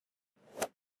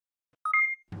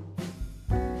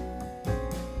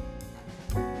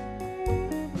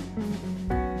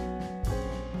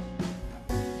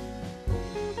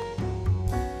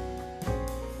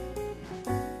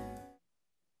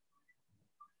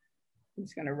I'm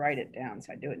just going to write it down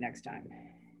so I do it next time.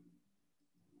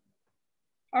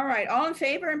 All right, all in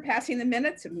favor in passing the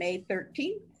minutes of May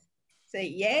 13th? Say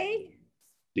yay.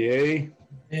 Yay.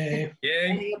 Yay. Yay.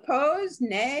 Any opposed?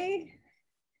 Nay.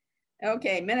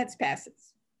 Okay, minutes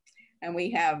passes. And we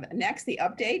have next the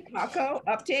update, Paco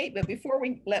update. But before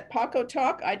we let Paco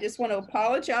talk, I just want to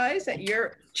apologize that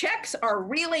your checks are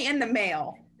really in the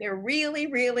mail. They're really,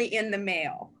 really in the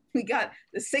mail. We got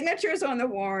the signatures on the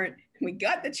warrant. We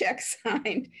got the check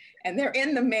signed and they're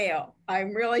in the mail.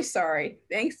 I'm really sorry.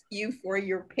 Thanks you for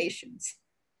your patience.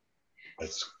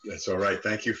 That's all right.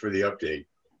 Thank you for the update.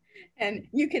 And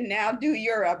you can now do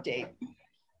your update.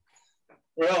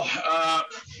 Well,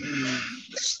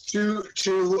 to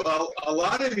a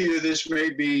lot of you, this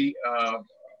may be a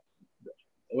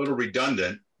little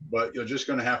redundant, but you're just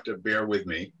going to have to bear with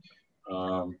me.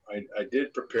 I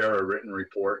did prepare a written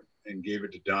report and gave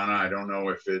it to Donna. I don't know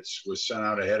if it was sent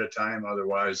out ahead of time.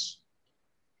 Otherwise,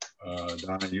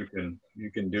 Donna, you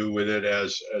can do with it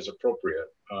as appropriate.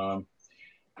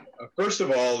 First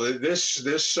of all,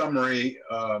 this summary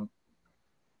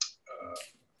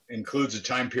includes a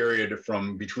time period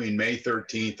from between May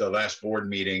 13th, the last board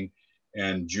meeting,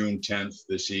 and June 10th,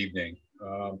 this evening.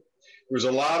 There was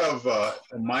a lot of,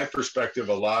 from my perspective,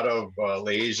 a lot of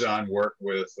liaison work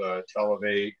with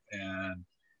Televate and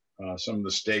some of the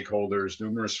stakeholders,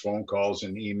 numerous phone calls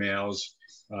and emails.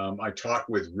 I talked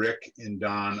with Rick and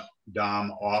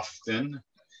Dom often,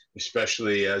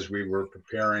 especially as we were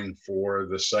preparing for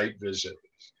the site visit.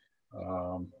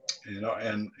 And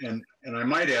I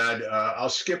might add, I'll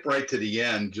skip right to the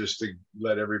end just to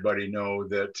let everybody know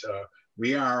that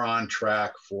we are on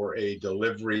track for a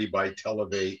delivery by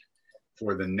Televate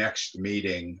for the next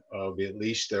meeting of at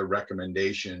least their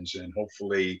recommendations and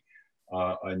hopefully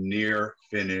a near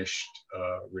finished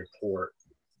report.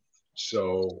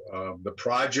 So the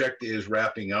project is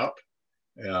wrapping up.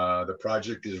 The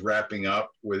project is wrapping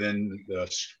up within the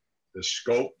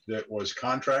scope that was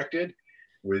contracted,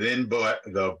 within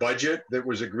the budget that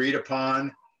was agreed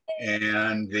upon,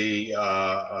 and the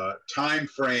time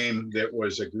frame that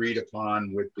was agreed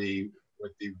upon with the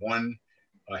one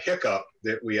hiccup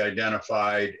that we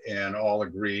identified and all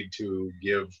agreed to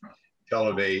give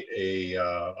Televate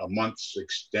a month's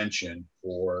extension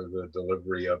for the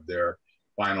delivery of their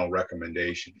final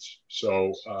recommendations.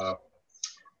 So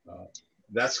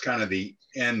that's kind of the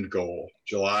end goal.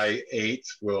 July 8th,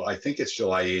 well, I think it's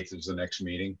July 8th is the next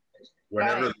meeting.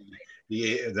 Whenever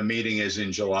the meeting is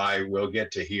in July, we'll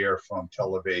get to hear from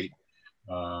Televate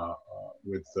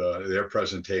with their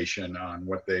presentation on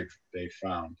what they've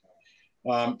found.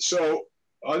 So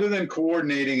other than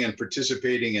coordinating and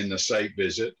participating in the site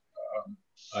visit,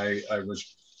 I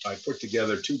put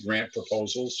together 2 grant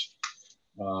proposals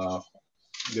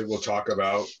that we'll talk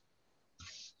about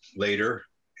later,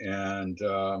 and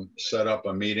set up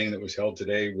a meeting that was held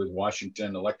today with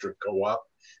Washington Electric Co-op,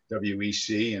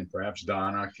 WEC, and perhaps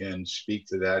Donna can speak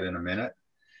to that in a minute.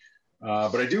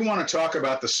 But I do want to talk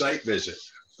about the site visit.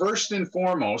 First and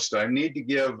foremost, I need to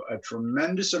give a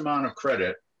tremendous amount of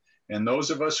credit, and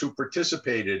those of us who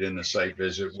participated in the site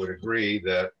visit would agree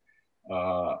that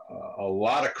a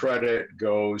lot of credit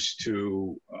goes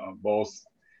to both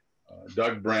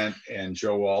Doug Brent and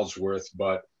Joe Aldsworth,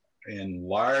 but in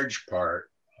large part,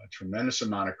 a tremendous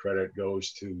amount of credit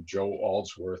goes to Joe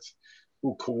Aldsworth,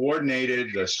 who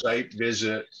coordinated the site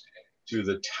visit to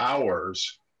the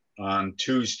towers on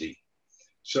Tuesday.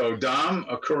 So Dom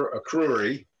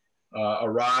Akruri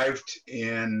arrived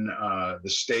in the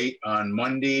state on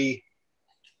Monday,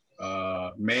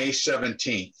 May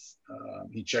 17th.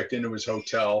 He checked into his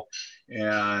hotel,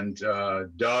 and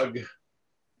Doug,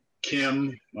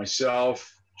 Kim,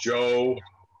 myself, Joe,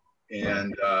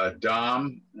 and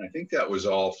Dom, I think that was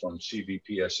all from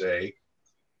CVPSA,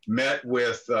 met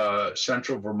with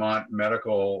Central Vermont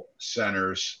Medical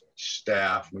Center's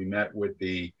staff. We met with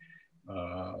the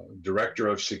director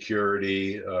of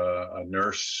security, a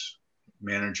nurse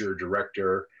manager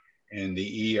director, and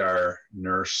the ER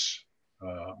nurse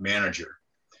manager.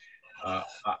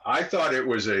 I thought it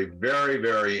was a very,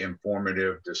 very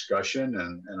informative discussion,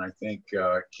 and I think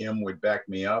Kim would back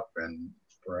me up, and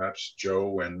perhaps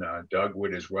Joe and Doug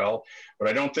would as well. But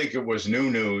I don't think it was new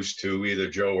news to either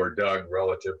Joe or Doug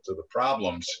relative to the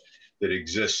problems that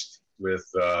exist with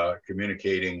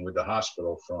communicating with the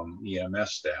hospital from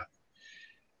EMS staff.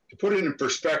 To put it in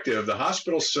perspective, the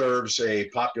hospital serves a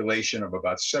population of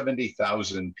about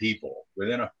 70,000 people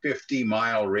within a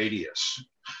 50-mile radius.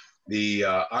 The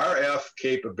RF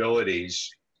capabilities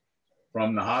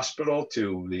from the hospital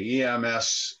to the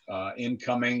EMS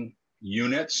incoming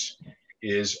units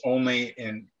is only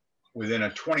within a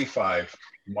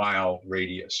 25-mile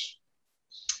radius.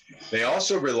 They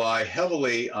also rely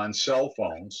heavily on cell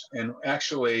phones, and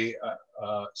actually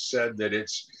said that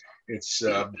it's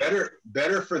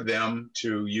better for them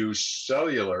to use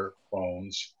cellular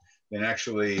phones than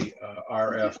actually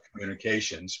RF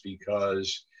communications,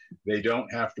 because they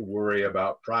don't have to worry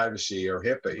about privacy or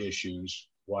HIPAA issues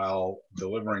while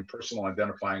delivering personal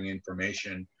identifying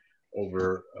information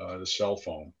over the cell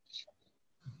phone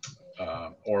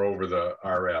or over the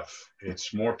RF.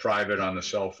 It's more private on the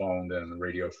cell phone than the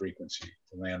radio frequency,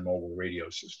 the land mobile radio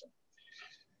system.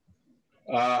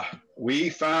 We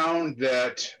found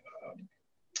that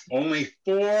only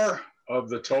 4 of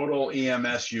the total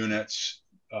EMS units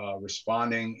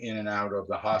responding in and out of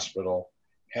the hospital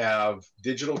have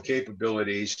digital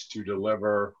capabilities to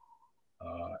deliver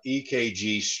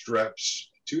EKG strips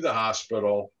to the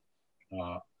hospital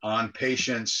on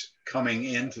patients coming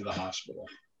into the hospital.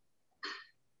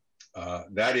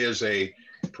 That is a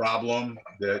problem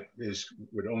that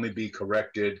would only be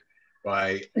corrected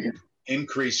by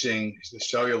increasing the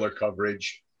cellular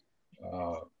coverage,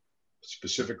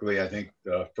 specifically, I think,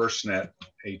 the FirstNet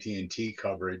AT&T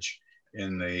coverage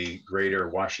in the greater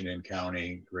Washington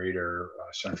County, greater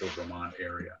central Vermont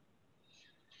area.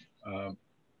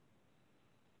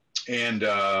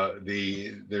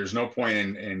 There's no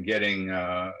point in getting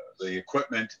the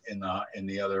equipment in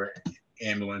the other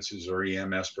ambulances or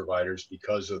EMS providers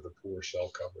because of the poor cell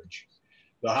coverage.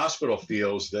 The hospital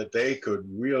feels that they could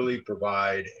really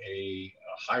provide a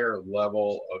higher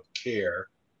level of care,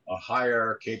 a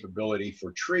higher capability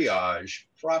for triage,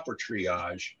 proper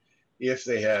triage, if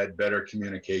they had better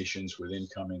communications with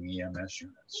incoming EMS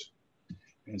units.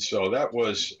 And so that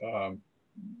was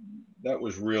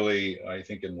really, I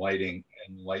think, enlightening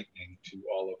to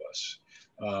all of us.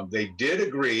 They did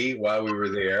agree while we were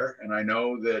there, and I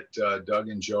know that Doug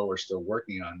and Joe are still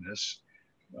working on this.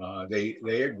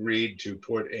 They agreed to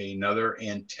put another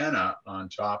antenna on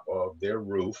top of their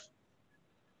roof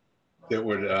that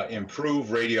would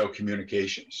improve radio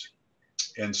communications.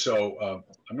 And so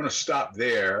I'm going to stop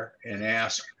there and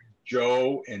ask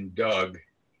Joe and Doug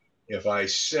if I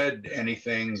said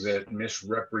anything that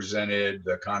misrepresented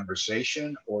the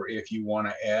conversation, or if you want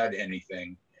to add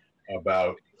anything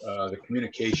about the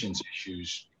communications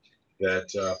issues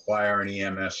that fire and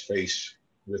EMS face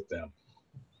with them.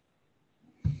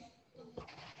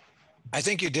 I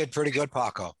think you did pretty good,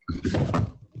 Paco.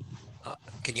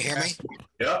 Can you hear me?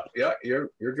 Yeah, you're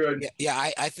good.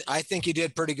 Yeah, I think you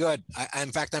did pretty good.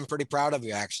 In fact, I'm pretty proud of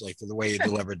you, actually, for the way you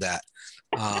delivered that.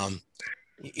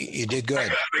 You did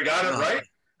good. I got it right.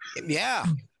 Yeah.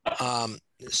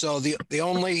 So the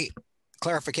only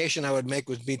clarification I would make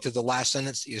would be to the last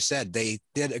sentence you said. They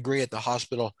did agree at the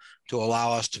hospital to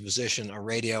allow us to position a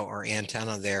radio or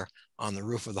antenna there on the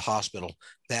roof of the hospital.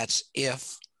 That's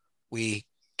if we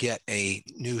get a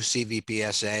new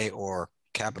CVPSA or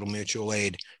Capital Mutual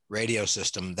Aid radio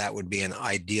system. That would be an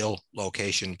ideal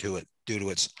location to it due to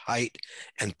its height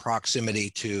and proximity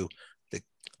to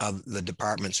the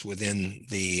departments within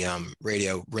the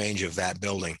radio range of that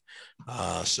building.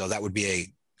 So that would be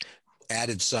a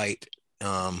added site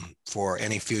for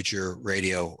any future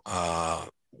radio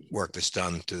work that's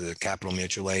done to the Capital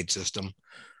Mutual Aid system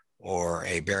or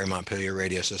a Barry Montpelier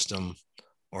radio system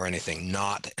or anything,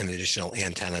 not an additional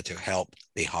antenna to help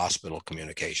the hospital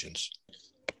communications.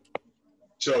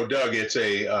 So Doug, it's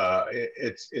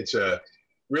a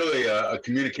really a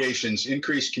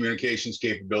increased communications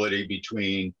capability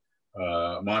between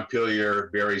Montpelier,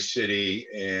 Berry City,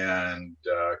 and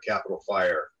Capitol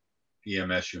Fire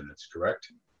EMS units,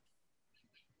 correct?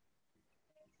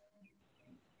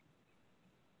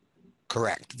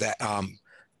 Correct. That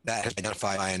has been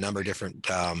identified by a number of different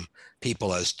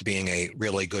people as being a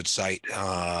really good site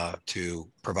to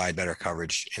provide better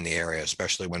coverage in the area,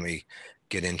 especially when we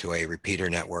get into a repeater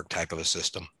network type of a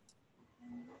system.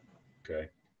 Okay.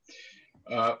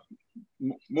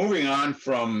 Moving on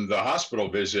from the hospital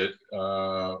visit,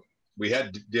 we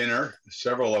had dinner,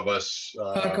 several of us.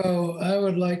 Paco, I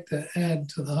would like to add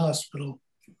to the hospital.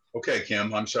 Okay,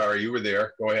 Kim, I'm sorry, you were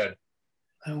there. Go ahead.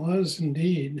 I was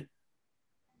indeed.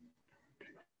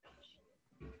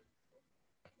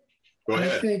 Go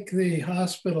ahead. I think the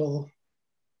hospital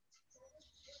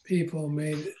people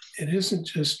it isn't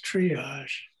just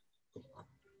triage.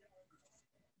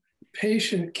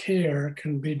 Patient care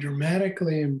can be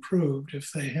dramatically improved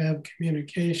if they have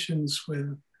communications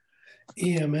with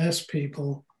EMS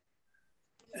people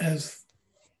as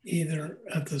either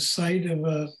at the site of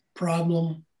a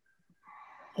problem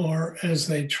or as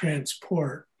they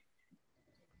transport.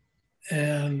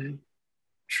 And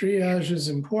triage is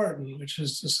important, which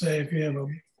is to say, if you have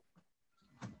an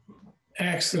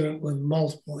accident with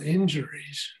multiple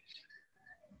injuries,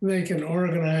 they can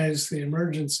organize the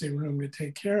emergency room to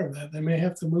take care of that. They may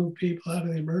have to move people out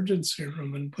of the emergency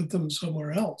room and put them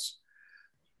somewhere else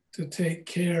to take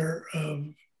care of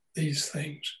these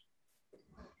things.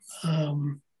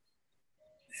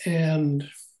 And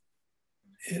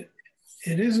it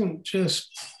isn't just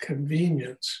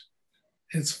convenience,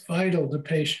 it's vital to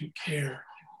patient care.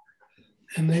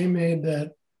 And they made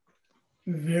that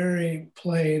very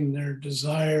plain, their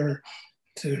desire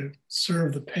to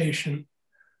serve the patient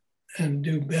and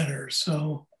do better.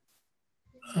 So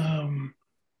I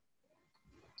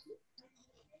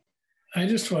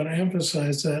just want to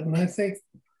emphasize that. And I think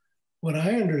what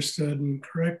I understood, and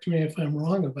correct me if I'm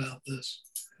wrong about this,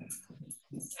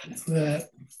 that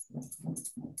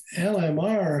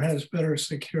LMR has better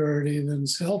security than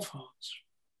cell phones.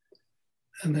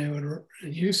 And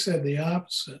you said the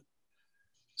opposite.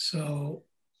 So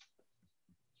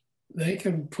they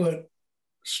can put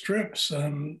strips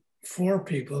on, 4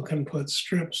 people can put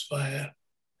strips via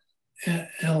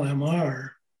LMR.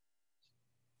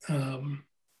 No,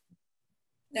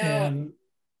 and,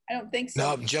 I don't think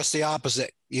so. No, just the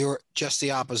opposite. You're just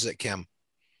the opposite, Kim.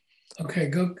 Okay,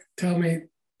 go tell me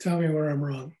where I'm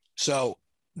wrong. So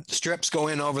strips go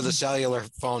in over the cellular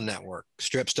phone network.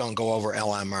 Strips don't go over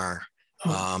LMR.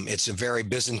 It's a very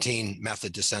Byzantine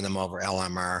method to send them over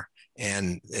LMR,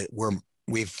 and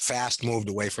we've fast moved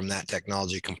away from that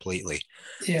technology completely.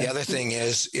 Yeah. The other thing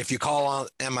is, if you call on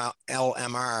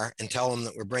LMR and tell them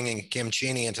that we're bringing Kim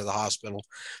Cheney into the hospital,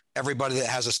 everybody that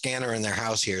has a scanner in their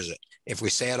house hears it. If we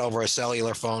say it over a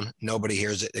cellular phone, nobody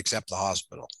hears it except the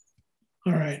hospital.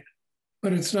 All right,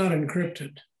 but it's not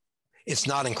encrypted. It's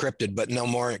not encrypted, but no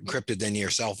more encrypted than your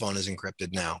cell phone is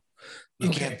encrypted now. You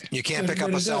can't pick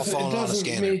up a cell phone on a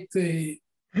scanner.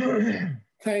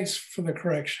 Thanks for the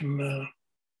correction.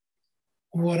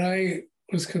 What I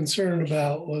was concerned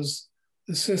about was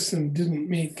the system didn't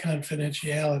meet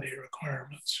confidentiality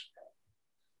requirements.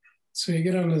 So you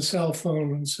get on the cell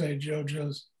phone and say,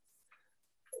 JoJo's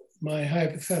my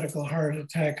hypothetical heart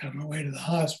attack on the way to the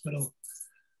hospital.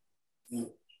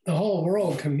 The whole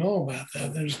world can know about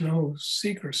that. There's no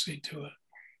secrecy to it.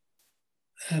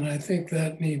 And I think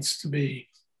that needs to be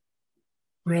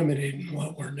remedied in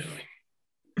what we're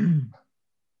doing.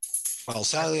 Well,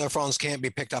 cellular phones can't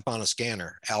be picked up on a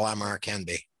scanner. LMR can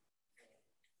be.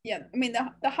 Yeah, I mean,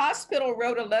 the hospital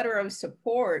wrote a letter of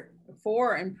support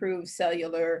for improved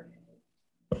cellular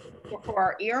for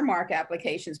our earmark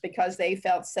applications because they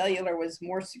felt cellular was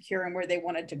more secure and where they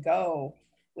wanted to go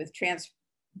with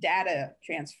data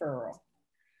transfer.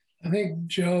 I think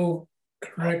Joe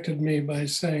corrected me by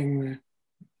saying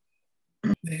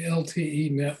the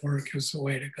LTE network is the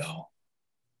way to go.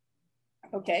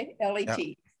 Okay, LET.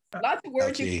 Yep. Lots of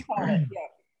words LTE. You can call it. Yeah.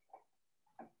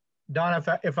 Don,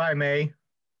 if I may.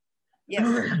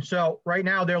 Yes. So right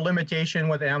now their limitation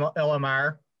with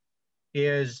LMR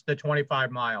is the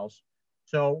 25 miles.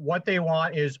 So what they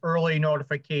want is early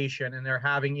notification, and they're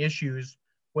having issues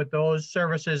with those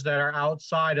services that are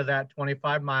outside of that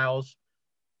 25 miles.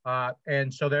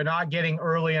 And so they're not getting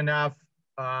early enough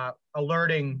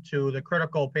alerting to the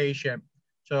critical patient,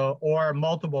 or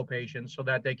multiple patients, so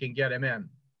that they can get him in.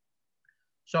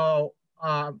 So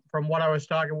from what I was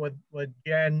talking with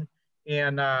Jen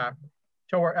and the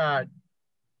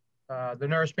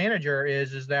nurse manager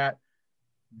is that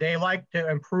they like to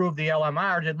improve the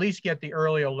LMR to at least get the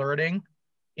early alerting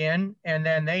in, and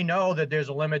then they know that there's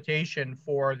a limitation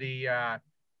for the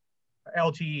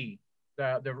LTE,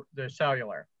 the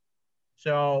cellular.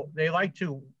 So they like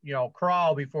to,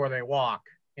 crawl before they walk.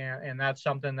 And that's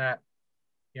something that,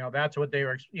 that's what they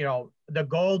were, the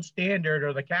gold standard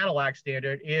or the Cadillac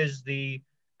standard is the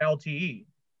LTE,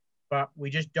 but we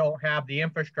just don't have the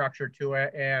infrastructure to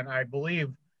it. And I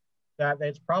believe that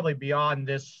it's probably beyond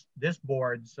this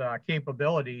board's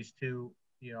capabilities to,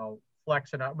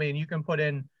 flex it up. I mean, you can put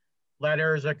in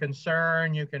letters of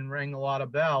concern, you can ring a lot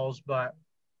of bells, but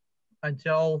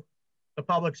until the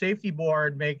Public Safety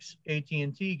Board makes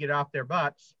AT&T get off their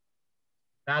butts,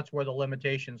 that's where the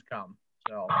limitations come.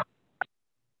 So.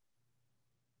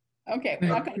 Okay, we're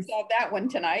not going to solve that one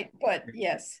tonight, but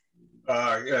yes.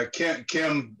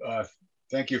 Kim,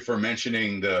 thank you for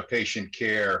mentioning the patient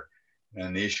care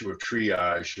and the issue of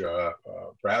triage.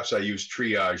 Perhaps I used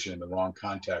triage in the wrong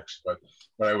context, but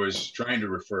what I was trying to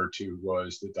refer to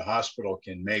was that the hospital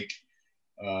can make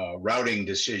routing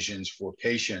decisions for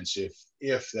patients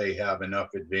if they have enough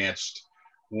advanced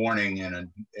warning and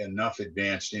enough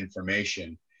advanced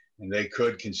information, and they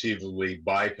could conceivably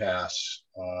bypass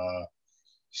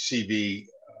CVPSA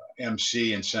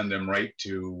and send them right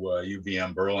to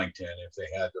UVM Burlington if they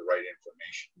had the right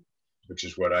information. which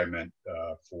is what I meant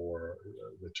for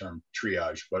the term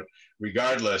triage. But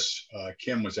regardless,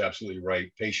 Kim was absolutely right.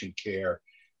 Patient care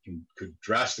could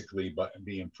drastically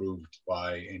be improved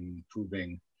by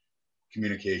improving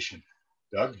communication.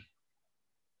 Doug?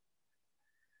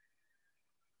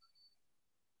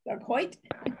 Doug Hoyt?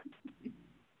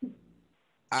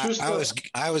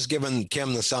 I was giving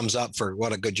Kim the thumbs up for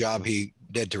what a good job he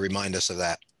did to remind us of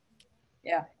that.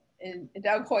 Yeah, and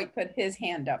Doug Hoyt put his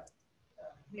hand up.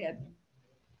 Yeah.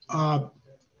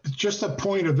 It's just a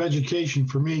point of education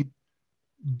for me.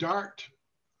 DART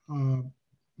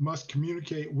must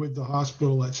communicate with the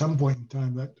hospital at some point in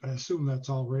time. That I assume that's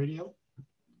all radio.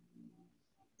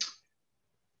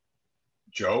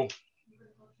 Joe?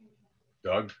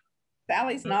 Doug?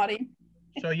 Sally's nodding.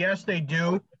 So yes, they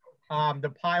do.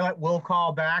 The pilot will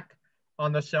call back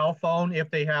on the cell phone if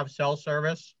they have cell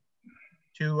service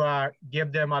to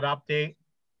give them an update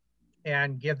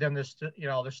and give them the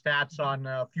stats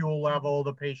on fuel level,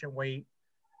 the patient weight,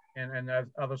 and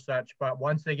other such. But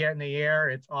once they get in the air,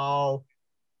 it's all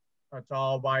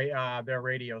by their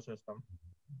radio system,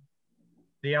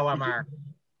 the LMR.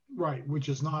 Right, which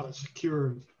is not a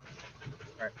secure.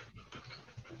 Right.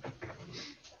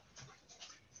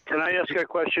 Can I ask a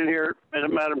question here,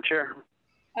 Madam Chair?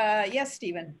 Yes,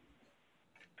 Stephen.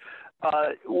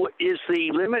 Is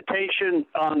the limitation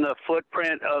on the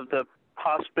footprint of the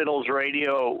hospital's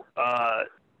radio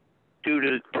due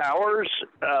to towers,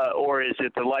 or is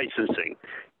it the licensing?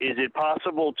 Is it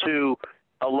possible to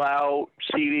allow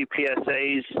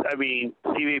CVPSAs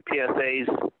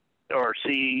or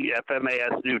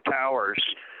CFMAS new towers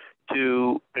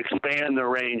to expand the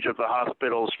range of the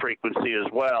hospital's frequency as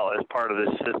well as part of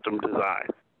this system design?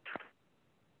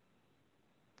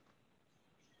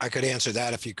 I could answer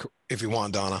that if you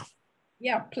want, Donna.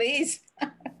 Yeah, please.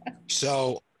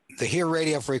 So the HEAR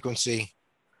radio frequency,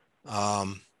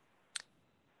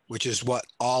 which is what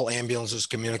all ambulances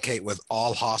communicate with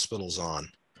all hospitals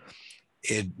on,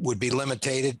 it would be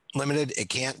limited. It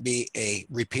can't be a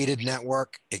repeated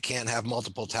network. It can't have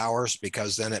multiple towers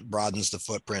because then it broadens the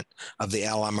footprint of the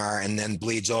LMR and then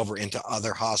bleeds over into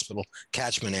other hospital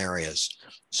catchment areas.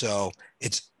 So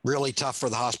it's really tough for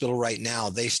the hospital right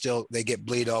now. They get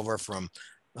bleed over from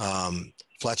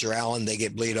Fletcher Allen. They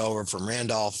get bleed over from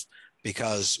Randolph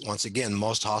because once again,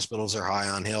 most hospitals are high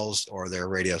on hills or their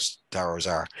radio towers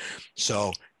are.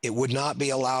 So it would not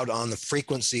be allowed on the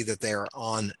frequency that they're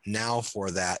on now for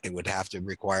that. It would have to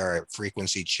require a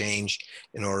frequency change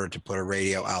in order to put a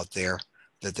radio out there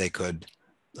that they could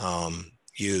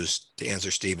use to answer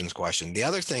Stephen's question. The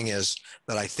other thing is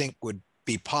that I think would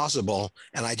be possible,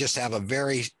 and I just have a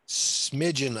very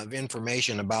smidgen of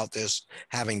information about this,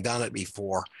 having done it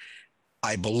before.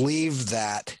 I believe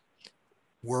that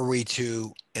were we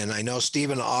to, and I know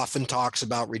Stephen often talks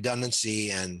about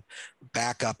redundancy and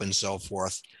backup and so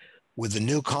forth, with the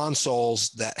new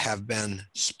consoles that have been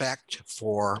spec'd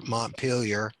for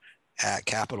Montpelier at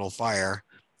Capital Fire,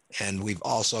 and we've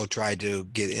also tried to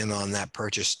get in on that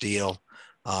purchase deal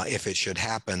if it should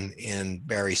happen in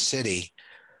Berry City.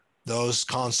 Those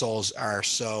consoles are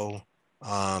so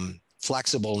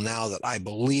flexible now that I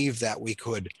believe that we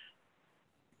could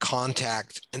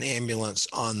contact an ambulance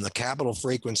on the capital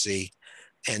frequency,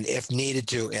 and if needed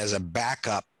to, as a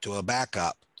backup to a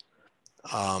backup,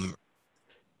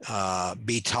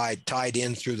 be tied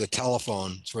in through the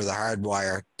telephone, through the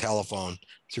hardwire telephone,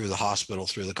 through the hospital,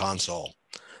 through the console.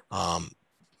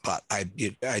 But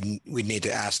we'd need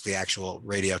to ask the actual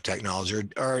radio technology,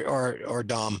 or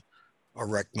Dom or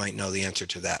Rick might know the answer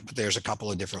to that. But there's a couple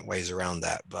of different ways around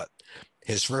that. But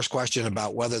his first question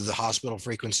about whether the hospital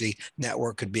frequency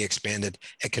network could be expanded,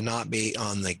 it cannot be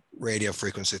on the radio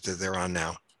frequency that they're on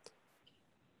now.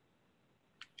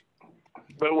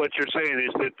 But what you're saying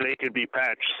is that they could be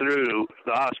patched through,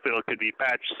 the hospital could be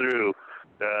patched through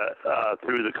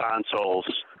the consoles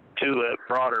to a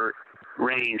broader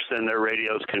range than their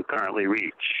radios can currently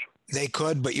reach. They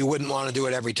could, but you wouldn't want to do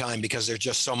it every time because there's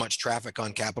just so much traffic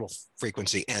on capital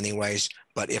frequency anyways.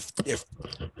 But if the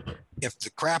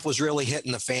crap was really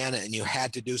hitting the fan and you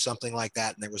had to do something like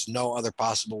that and there was no other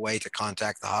possible way to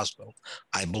contact the hospital,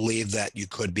 I believe that you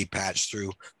could be patched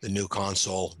through the new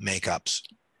console makeups.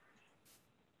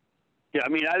 Yeah, I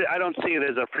mean, I don't see it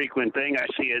as a frequent thing. I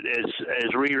see it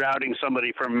as rerouting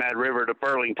somebody from Mad River to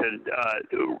Burlington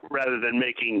rather than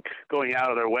going out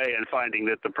of their way and finding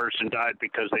that the person died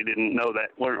because they didn't know that,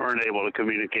 weren't able to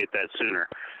communicate that sooner,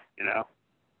 you know?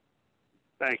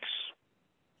 Thanks.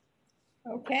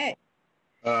 Okay.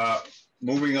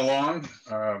 Moving along.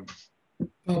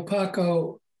 Well,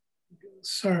 Paco,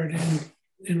 sorry to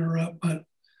interrupt, but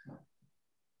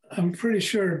I'm pretty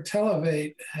sure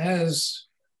Televate has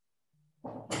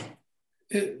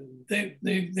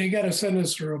They got to send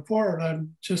us a report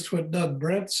on just what Doug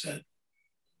Brent said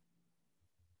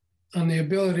on the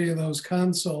ability of those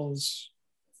consoles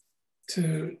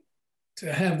to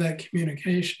have that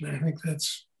communication.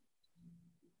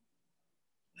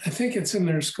 I think it's in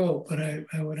their scope, but I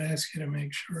would ask you to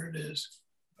make sure it is.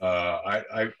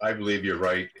 I believe you're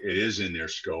right. It is in their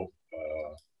scope,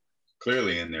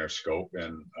 clearly in their scope,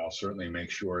 and I'll certainly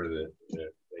make sure that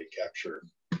they capture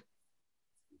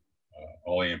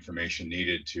all the information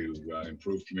needed to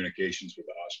improve communications with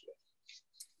the hospital.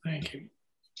 Thank you.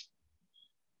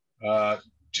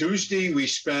 Tuesday, we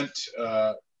spent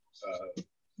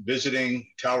visiting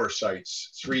tower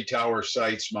sites, 3 tower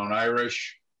sites: Mount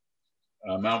Irish,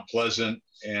 Mount Pleasant,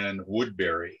 and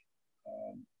Woodbury.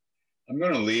 I'm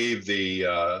going to leave the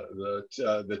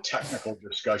technical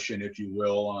discussion, if you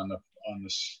will, on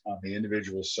the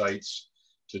individual sites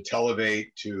to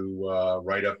Televate to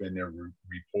write up in their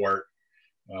report.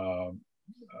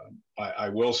 I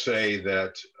will say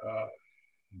that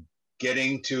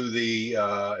getting to the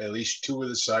at least 2 of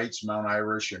the sites, Mount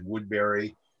Irish and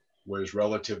Woodbury, was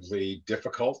relatively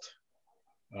difficult,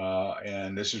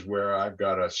 and this is where I've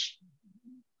got to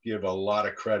give a lot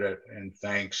of credit and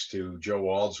thanks to Joe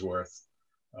Aldsworth.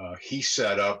 He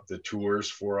set up the tours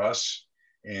for us,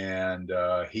 and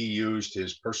he used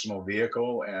his personal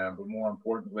vehicle, and but more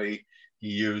importantly, he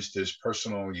used his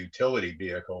personal utility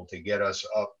vehicle to get us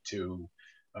up to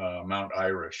Mount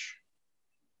Irish.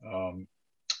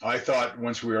 I thought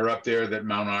once we were up there that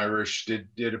Mount Irish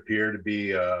did appear to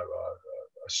be a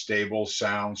stable,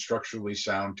 sound, structurally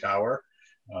sound tower.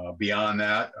 Beyond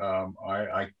that,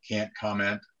 I can't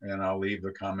comment, and I'll leave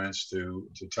the comments to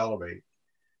Televate.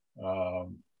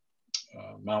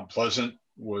 Mount Pleasant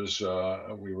was,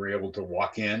 we were able to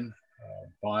walk in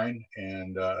fine,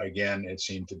 and again, it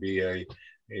seemed to be a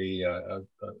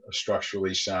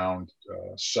structurally sound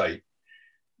site.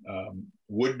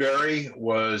 Woodbury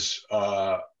was,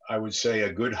 I would say,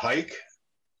 a good hike.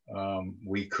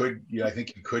 We could, I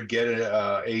think you could get an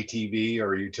ATV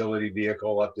or a utility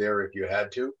vehicle up there if you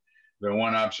had to. The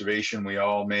one observation we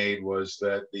all made was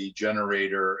that the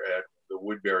generator at the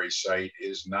Woodbury site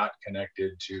is not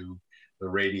connected to the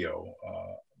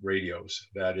radios.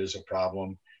 That is a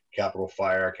problem. Capital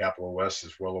Fire, Capital West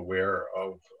is well aware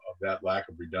of that lack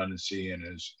of redundancy and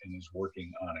is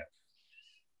working on it.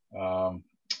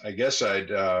 I guess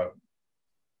I'd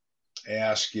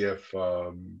ask if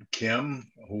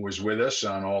Kim, who was with us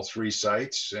on all 3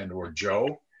 sites, and or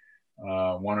Joe,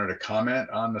 wanted to comment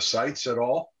on the sites at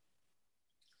all.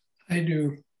 I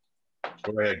do.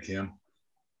 Go ahead, Kim.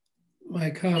 My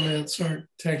comments aren't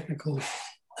technical.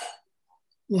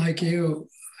 Like you,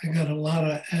 I got a lot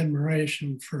of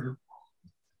admiration for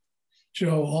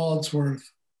Joe Aldsworth,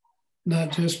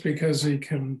 not just because he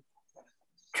can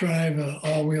drive an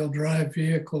all-wheel drive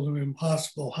vehicle to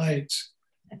impossible heights,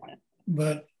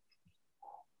 but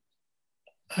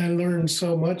I learned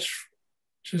so much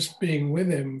just being with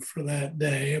him for that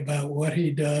day about what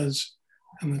he does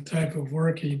and the type of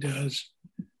work he does.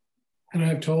 And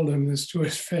I've told him this to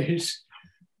his face,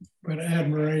 but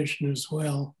admiration as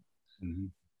well. Mm-hmm.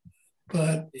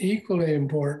 But equally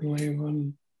importantly,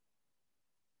 when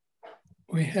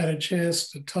we had a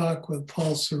chance to talk with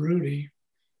Paul Cerruti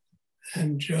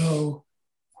and Joe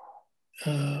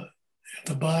at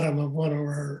the bottom of one of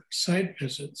our site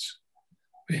visits,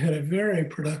 we had a very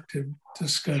productive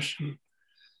discussion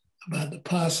about the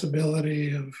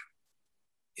possibility of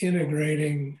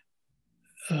integrating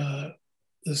the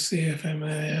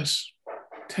CVPSA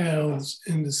towns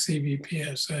into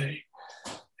CVPSA.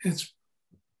 It's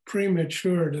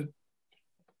premature to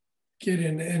get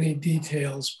into any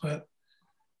details, but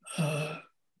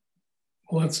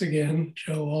once again,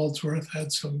 Joe Aldsworth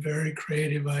had some very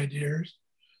creative ideas.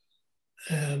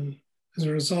 And as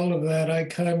a result of that, I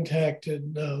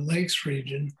contacted Lakes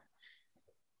Region,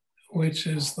 which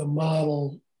is the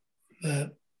model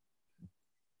that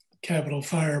Capital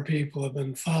Fire people have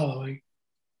been following.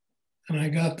 And I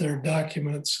got their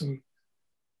documents, and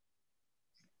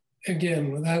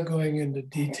again, without going into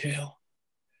detail,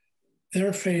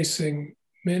 they're facing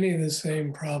many of the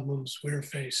same problems we're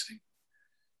facing.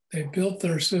 They built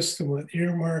their system with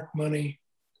earmarked money,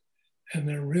 and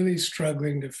they're really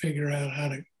struggling to figure out how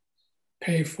to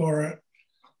pay for it.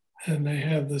 And they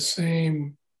have the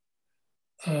same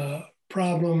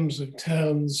problems of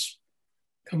towns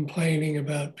complaining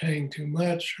about paying too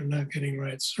much or not getting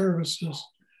right services.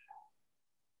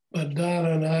 But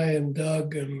Donna and I and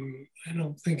Doug, and I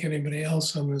don't think anybody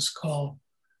else on this call,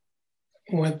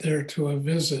 went there to a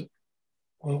visit,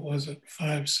 what was it,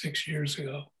 5, 6 years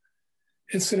ago.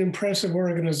 It's an impressive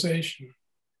organization.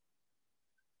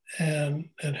 and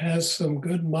it has some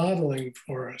good modeling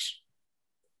for us.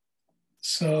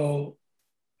 So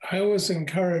I was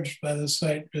encouraged by the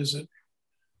site visit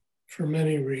for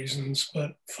many reasons,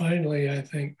 but finally, I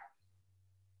think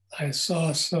I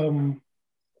saw some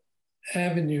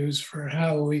avenues for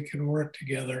how we can work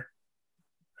together.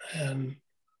 And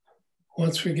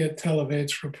once we get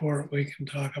Televate's report, we can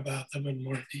talk about them in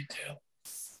more detail.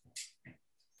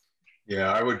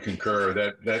 Yeah, I would concur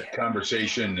that that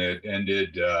conversation that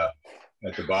ended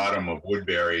at the bottom of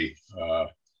Woodbury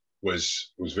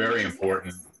was very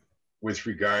important with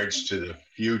regards to the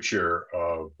future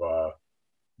of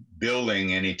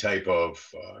building any type of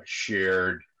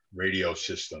shared radio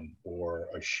system or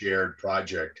a shared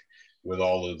project with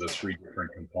all of the three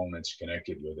different components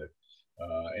connected with it.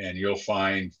 And you'll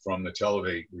find from the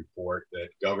Televate report that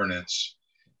governance,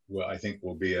 well, I think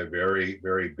will be a very,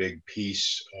 very big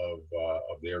piece of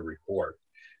their report.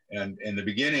 And in the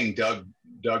beginning,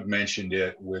 Doug mentioned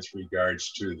it with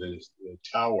regards to the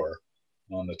tower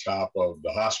on the top of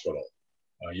the hospital.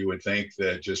 You would think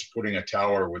that just putting a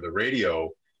tower with a radio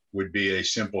would be a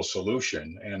simple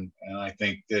solution. And I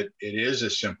think that it is a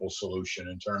simple solution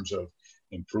in terms of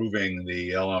improving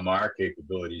the LMR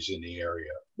capabilities in the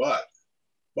area.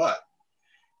 But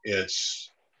it's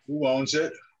who owns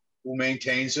it, who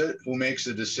maintains it, who makes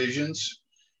the decisions.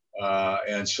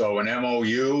 And so an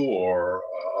MOU or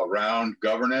around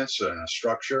governance and a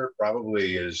structure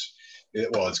probably is,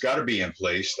 well, it's got to be in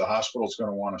place. The hospital's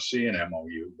going to want to see an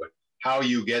MOU, but how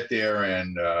you get there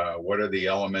and what are the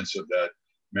elements of that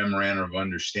memorandum of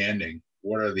understanding,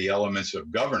 what are the elements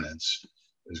of governance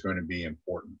is going to be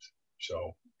important.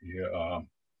 So yeah,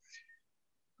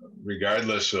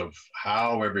 regardless of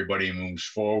how everybody moves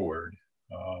forward,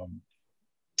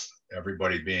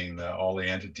 everybody being all the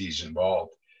entities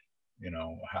involved, you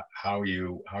know, how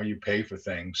you pay for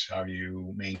things, how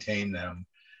you maintain them,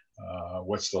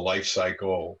 what's the life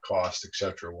cycle cost, et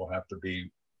cetera, will have to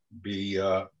be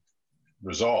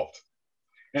resolved.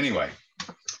 Anyway,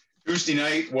 Tuesday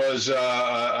night was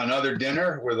another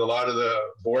dinner with a lot of the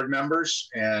board members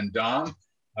and Dom.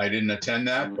 I didn't attend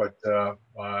that, but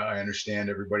I understand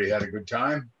everybody had a good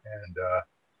time, and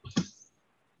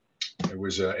it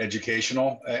was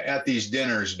educational. At these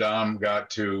dinners, Dom got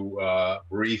to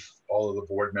brief all of the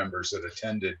board members that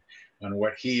attended on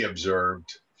what he observed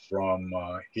from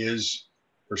his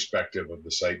perspective of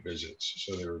the site visits.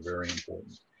 So they were very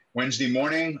important. Wednesday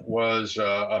morning was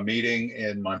a meeting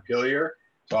in Montpelier,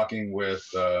 talking with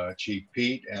Chief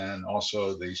Pete and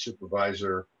also the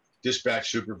supervisor, dispatch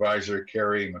supervisor,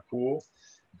 Carrie McCool,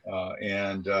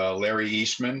 and Larry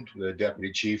Eastman, the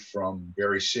deputy chief from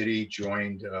Berry City,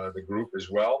 joined the group as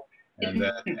well. And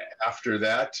then after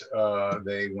that,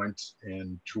 they went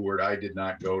and toured. I did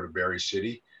not go to Berry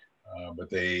City, but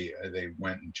they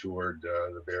went and toured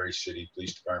the Berry City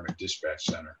Police Department Dispatch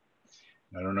Center.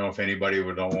 I don't know if anybody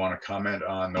would want to comment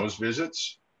on those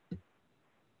visits.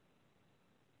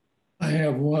 I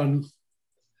have one.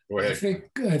 Go ahead.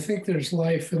 I think there's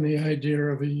life in the idea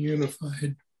of a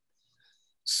unified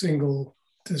single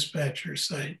dispatcher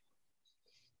site.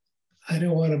 I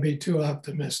don't want to be too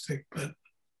optimistic, but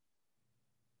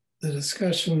the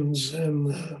discussions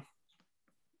and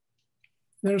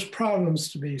there's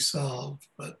problems to be solved,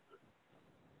 but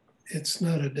it's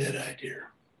not a dead idea.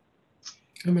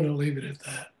 I'm going to leave it at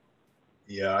that.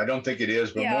 Yeah, I don't think it is,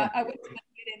 but yeah, I would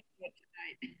get into it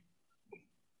tonight.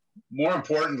 More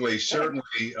importantly,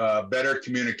 certainly better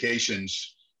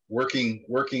communications, working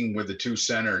with the two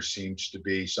centers seems to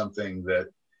be something that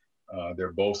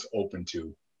they're both open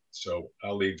to. So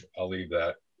I'll leave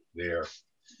that there.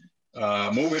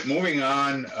 Moving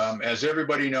on, as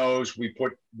everybody knows, we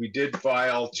did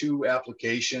file 2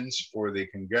 applications for the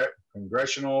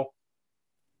congressional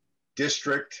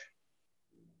district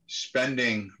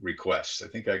spending requests. I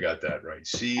think I got that right.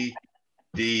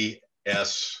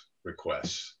 CDS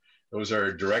requests. Those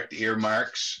are direct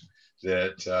earmarks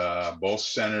that both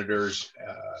senators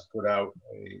put out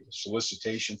a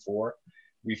solicitation for.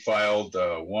 We filed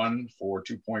one for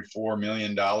 $2.4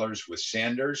 million with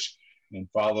Sanders and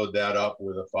followed that up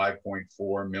with a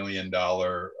 $5.4 million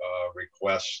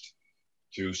request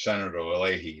to Senator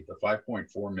Leahy. The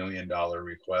 $5.4 million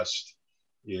request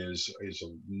is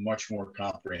much more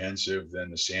comprehensive than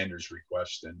the Sanders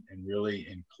request and really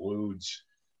includes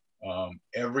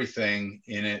everything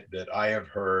in it that I have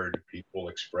heard people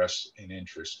express an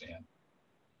interest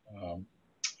in.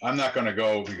 I'm not going to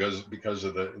go because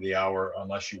of the hour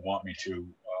unless you want me to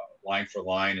line for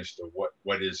line as to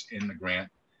what is in the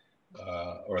grant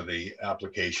or the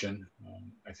application.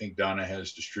 I think Donna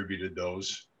has distributed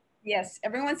those. Yes,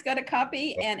 everyone's got a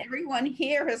copy, and everyone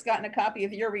here has gotten a copy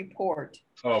of your report.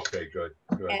 Okay, good,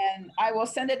 good. And I will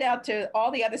send it out to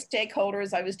all the other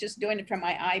stakeholders. I was just doing it from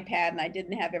my iPad, and I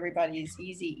didn't have everybody's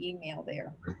easy email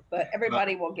there, but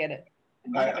everybody will get it.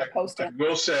 I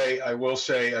will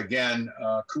say again,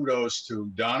 kudos to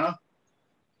Donna,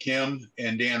 Kim,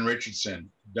 and Dan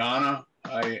Richardson. Donna,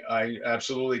 I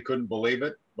absolutely couldn't believe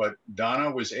it, but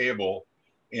Donna was able,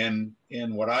 in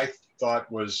what I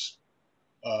thought was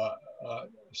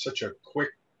such a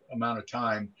quick amount of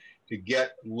time, to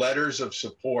get letters of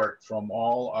support from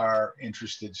all our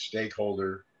interested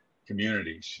stakeholder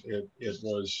communities. It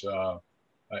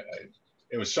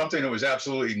was something that was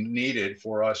absolutely needed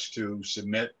for us to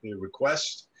submit the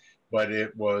request, but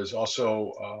it was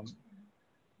also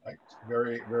like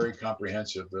very, very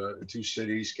comprehensive. The two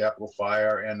cities, Capitol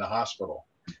Fire and the hospital,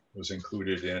 was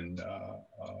included in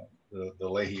the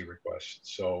Leahy request.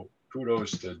 So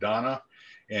kudos to Donna,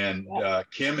 and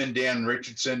Kim and Dan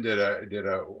Richardson did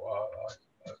a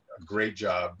great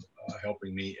job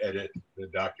helping me edit the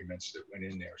documents that went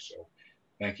in there. So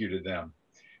thank you to them.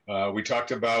 We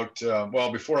talked about,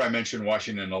 well, before I mentioned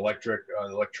Washington Electric,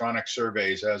 electronic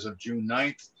surveys. As of June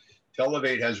 9th,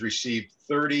 Televate has received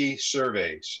 30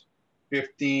 surveys,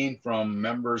 15 from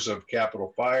members of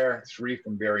Capitol Fire, 3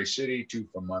 from Berry City, 2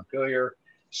 from Montpelier,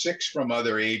 6 from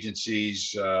other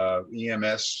agencies,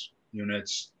 EMS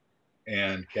units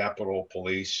and Capitol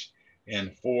Police,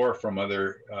 and 4 from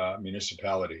other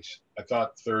municipalities. I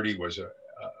thought 30 was a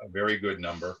very good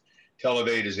number.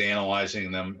 Televate is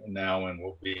analyzing them now and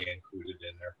will be included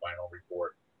in their final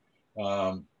report.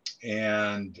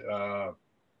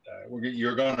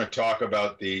 You're going to talk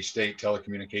about the state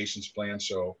telecommunications plan,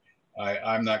 so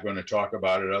I'm not going to talk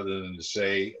about it other than to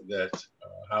say that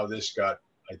how this got,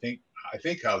 I think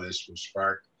how this was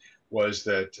sparked was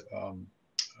that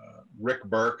Rick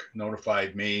Burke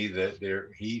notified me that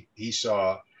he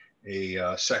saw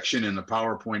a section in the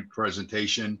PowerPoint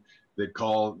presentation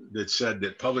that said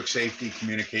that public safety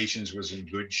communications was in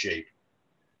good shape.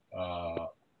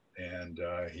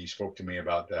 He spoke to me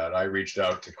about that. I reached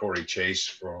out to Corey Chase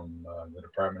from the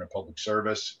Department of Public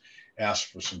Service, asked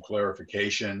for some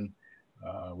clarification.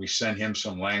 We sent him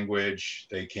some language.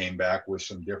 They came back with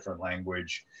some different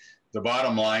language. The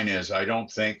bottom line is, I don't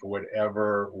think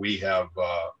whatever we have,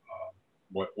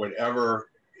 whatever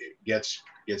gets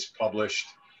published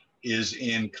is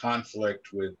in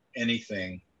conflict with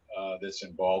anything that's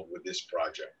involved with this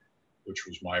project, which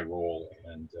was my role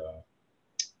and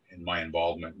my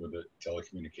involvement with the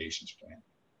telecommunications plan.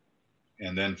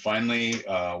 And then finally,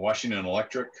 Washington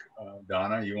Electric.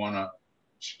 Donna, you want to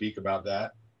speak about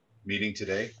that meeting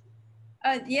today?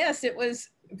 Yes, it was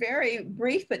very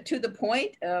brief, but to the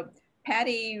point.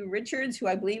 Patty Richards, who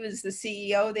I believe is the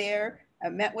CEO there,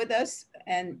 met with us,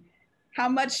 and how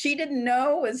much she didn't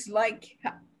know was like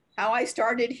how I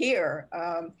started here.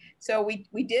 So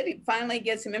we did finally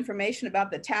get some information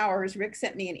about the towers. Rick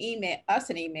sent me an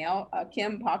email,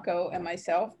 Kim, Paco, and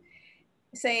myself,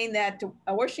 saying that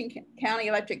Washington County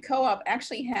Electric Co-op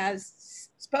actually has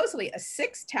supposedly a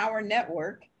 6-tower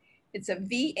network. It's a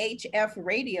VHF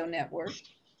radio network,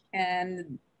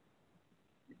 and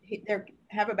they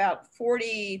have about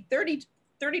 30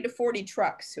 to 40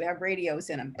 trucks who have radios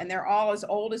in them, and they're all as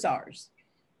old as ours.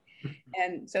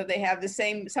 And so they have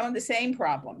some of the same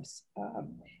problems,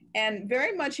 and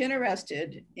very much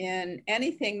interested in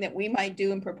anything that we might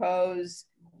do and propose,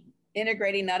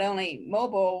 integrating not only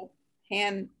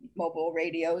hand mobile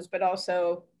radios, but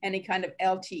also any kind of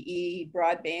LTE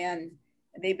broadband.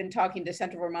 They've been talking to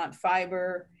Central Vermont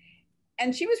Fiber,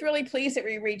 and she was really pleased that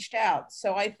we reached out.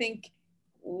 So I think,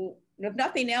 if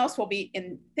nothing else, we'll be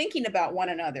thinking about one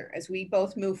another as we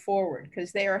both move forward,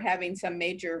 because they are having some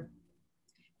major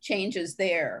changes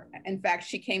there. In fact,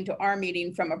 she came to our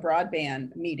meeting from a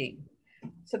broadband meeting.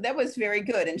 So that was very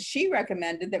good. And she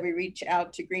recommended that we reach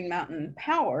out to Green Mountain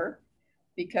Power,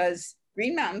 because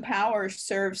Green Mountain Power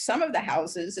serves some of the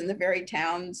houses in the very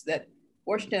towns that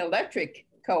Washington Electric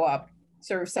Co-op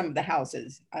serves some of the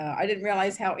houses. I didn't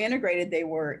realize how integrated they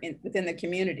were within the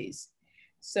communities.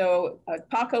 So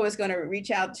Paco is going to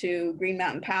reach out to Green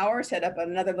Mountain Power, set up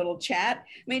another little chat.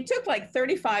 I mean, it took like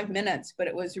 35 minutes, but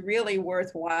it was really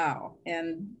worthwhile.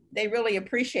 And they really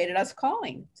appreciated us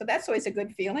calling. So that's always a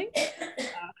good feeling.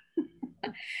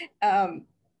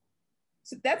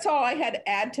 So that's all I had to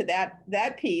add to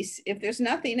that piece. If there's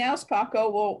nothing else,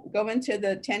 Paco, we'll go into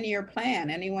the 10-year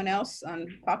plan. Anyone else on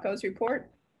Paco's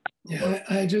report? Yeah,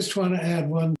 I just want to add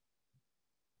one.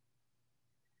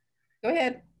 Go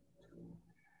ahead.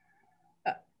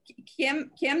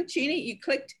 Kim Cheney, you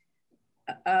clicked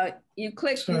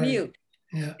Sorry. mute.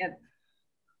 Yeah.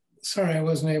 sorry I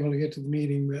wasn't able to get to the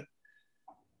meeting, but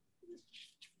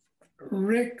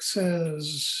Rick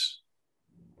says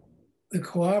the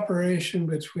cooperation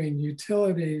between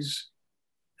utilities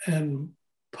and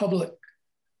public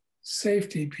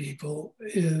safety people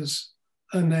is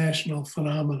a national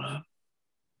phenomenon.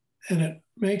 And it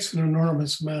makes an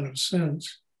enormous amount of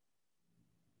sense.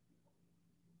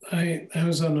 I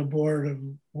was on the board of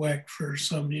WEC for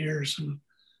some years, and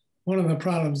one of the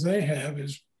problems they have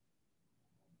is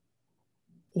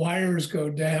wires go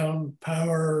down,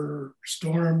 power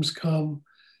storms come,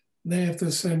 they have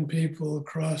to send people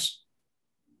across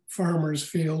farmers'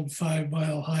 field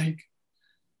 5-mile hike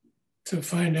to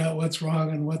find out what's wrong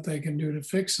and what they can do to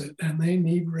fix it. And they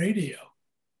need radio.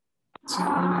 It's the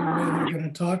only way they're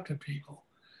going to talk to people.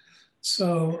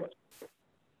 So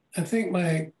I think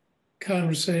my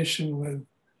conversation with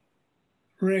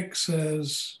Rick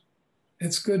says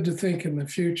it's good to think in the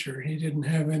future. He didn't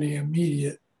have any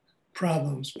immediate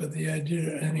problems, but the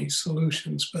idea, any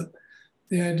solutions, but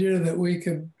the idea that we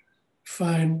could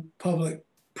find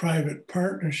public-private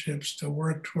partnerships to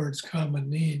work towards common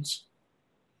needs.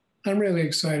 I'm really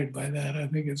excited by that. I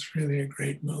think it's really a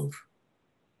great move.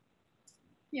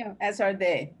 Yeah, as are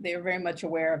they. They are very much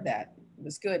aware of that. It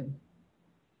was good.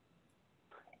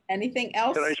 Anything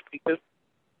else? Can I speak to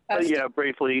yeah,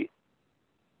 briefly.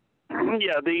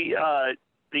 Yeah,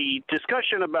 the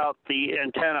discussion about the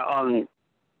antenna on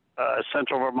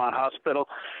Central Vermont Hospital,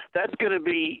 that's going to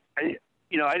be,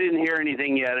 you know, I didn't hear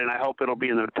anything yet, and I hope it'll be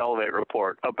in the Televate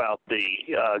report about the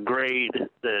grade,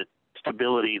 the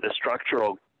stability, the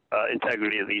structural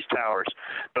integrity of these towers.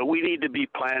 But we need to be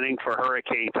planning for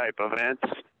hurricane type events,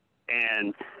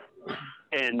 and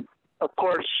of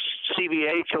course,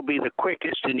 CVH will be the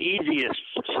quickest and easiest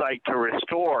site to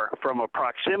restore from a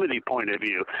proximity point of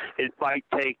view. It might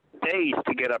take days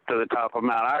to get up to the top of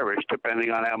Mount Irish,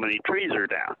 depending on how many trees are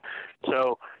down.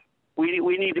 So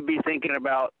we need to be thinking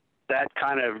about that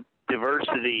kind of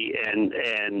diversity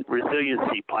and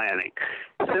resiliency planning.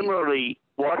 Similarly,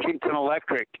 Washington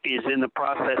Electric is in the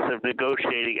process of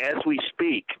negotiating, as we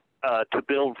speak, to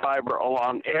build fiber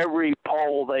along every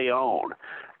pole they own,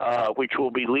 which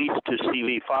will be leased to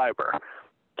CV Fiber.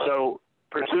 So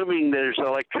presuming there's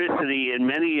electricity in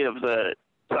many of the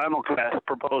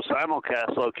proposed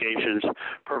simulcast locations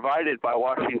provided by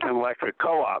Washington Electric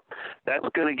Co-op, that's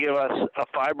going to give us a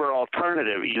fiber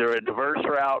alternative, either a diverse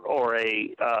route or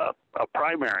a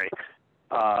primary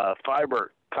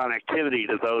fiber connectivity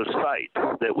to those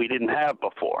sites that we didn't have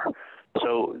before.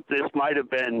 So this might have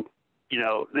been, you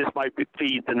know, this might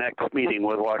feed the next meeting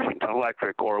with Washington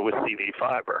Electric or with CV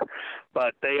Fiber.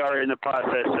 But they are in the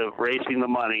process of raising the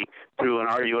money through an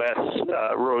RUS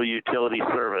Rural Utility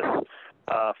Service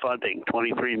funding,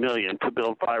 $23 million, to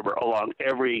build fiber along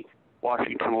every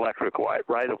Washington Electric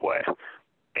right-of-way.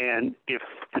 And if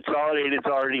Consolidated's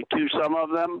already to some of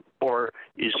them or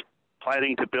is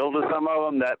planning to build to some of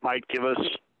them, that might give us,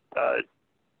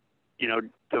 you know,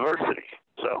 diversity.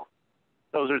 So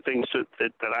those are things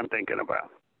that I'm thinking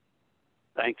about.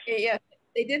 Thanks. Yeah,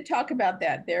 they did talk about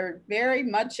that. They're very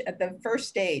much at the first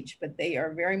stage, but they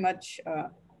are very much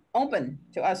open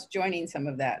to us joining some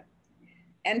of that.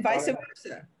 And vice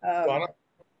versa. Donna?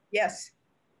 Yes.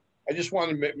 I just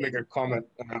wanted to make a comment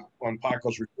on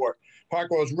Paco's report.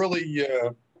 Paco, was really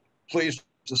pleased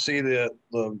to see the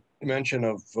mention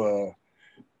of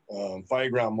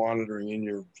fireground monitoring in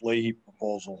your Leahy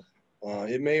proposal.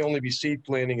 It may only be seed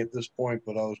planting at this point,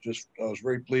 but I was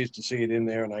very pleased to see it in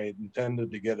there, and I had intended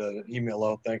to get an email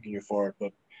out thanking you for it,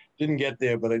 but didn't get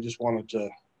there. But I just wanted to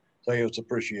tell you it's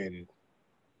appreciated.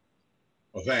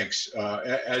 Well, thanks.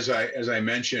 As I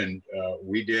mentioned,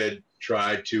 we did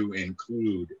try to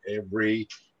include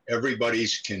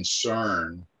everybody's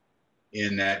concern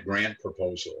in that grant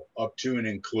proposal, up to and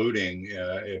including,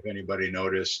 if anybody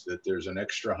noticed, that there's an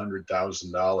extra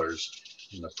 $100,000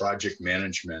 in the project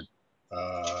management,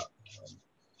 for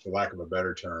lack of a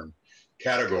better term,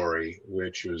 category,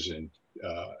 which was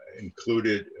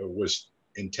was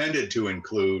intended to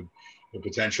include the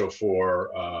potential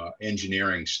for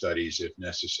engineering studies if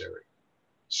necessary.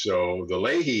 So the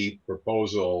Leahy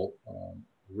proposal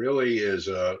really is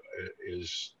a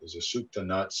soup to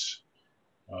nuts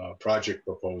project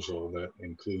proposal that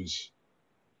includes,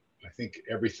 I think,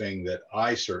 everything that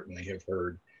I certainly have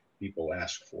heard people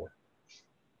ask for.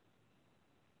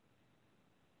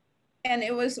 And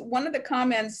it was one of the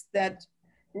comments that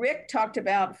Rick talked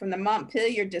about from the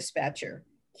Montpelier dispatcher,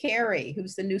 Carrie,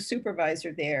 who's the new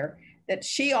supervisor there, that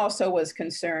she also was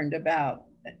concerned about.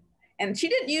 And she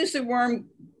didn't use the word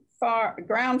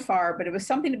ground far, but it was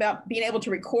something about being able to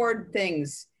record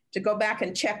things, to go back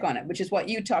and check on it, which is what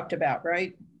you talked about,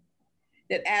 right?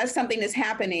 that as something is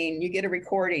happening, you get a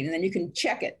recording and then you can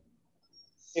check it.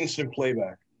 Instant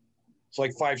playback. It's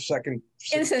like 5 seconds,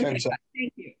 10 Instant seconds.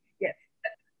 Thank you. Yes.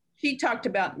 She talked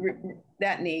about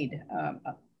that need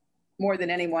more than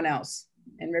anyone else.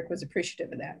 And Rick was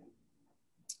appreciative of that.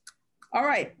 All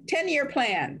right, 10-year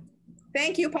plan.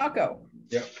 Thank you, Paco.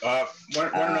 Yeah.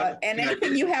 And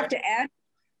anything you have to add?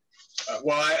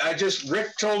 Well, I just,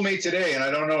 Rick told me today, and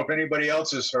I don't know if anybody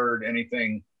else has heard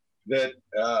anything, that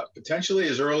potentially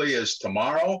as early as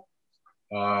tomorrow,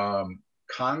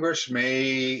 Congress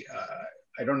may,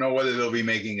 I don't know whether they'll be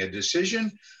making a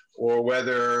decision or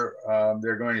whether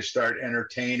they're going to start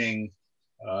entertaining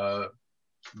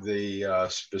the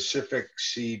specific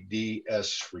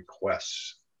CDS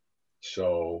requests.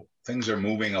 So things are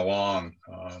moving along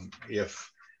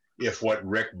if what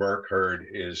Rick Burke heard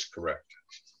is correct.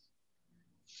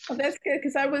 Well, that's good,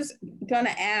 because I was going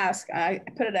to ask, I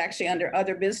put it actually under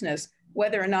other business,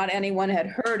 whether or not anyone had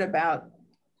heard about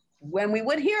when we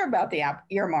would hear about the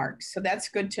earmarks. So that's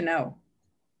good to know.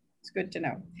 It's good to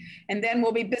know. And then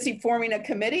we'll be busy forming a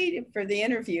committee for the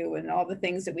interview and all the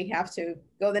things that we have to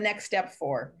go the next step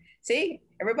for. See,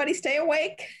 everybody stay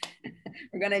awake.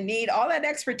 We're going to need all that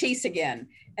expertise again.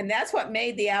 And that's what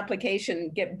made the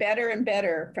application get better and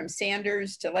better from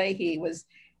Sanders to Leahy, was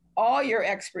all your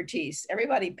expertise.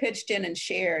 Everybody pitched in and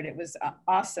shared. It was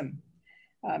awesome.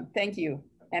 Thank you.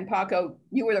 And Paco,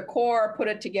 you were the core, put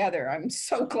it together. I'm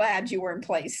so glad you were in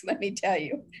place, let me tell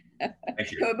you.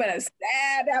 Thank you. It would have been a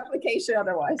sad application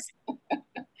otherwise.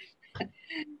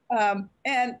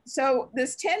 And so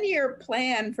this 10-year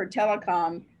plan for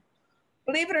telecom,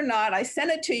 believe it or not, I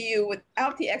sent it to you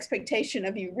without the expectation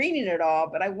of you reading it all,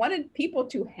 but I wanted people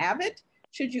to have it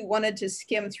should you wanted to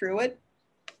skim through it.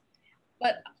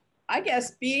 But I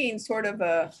guess being sort of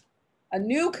a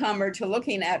newcomer to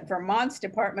looking at Vermont's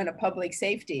Department of Public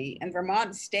Safety and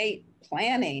Vermont state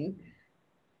planning,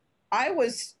 I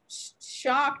was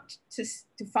shocked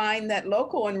to find that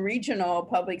local and regional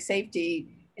public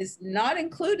safety is not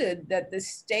included, that the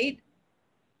state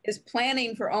is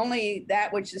planning for only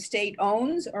that which the state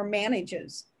owns or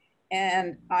manages.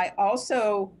 And I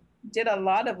also did a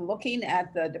lot of looking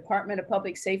at the Department of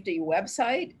Public Safety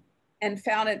website and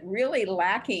found it really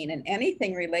lacking in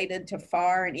anything related to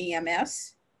FAR and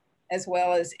EMS, as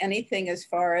well as anything as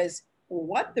far as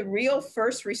what the real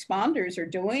first responders are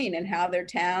doing and how their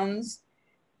towns,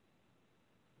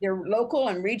 their local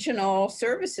and regional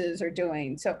services are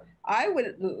doing. So I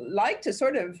would like to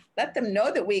sort of let them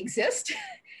know that we exist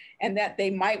and that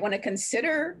they might want to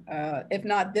consider, if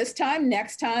not this time,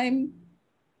 next time,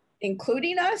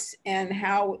 including us, and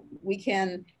how we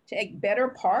can take better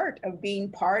part of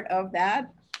being part of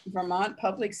that Vermont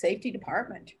Public Safety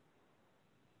Department.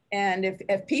 And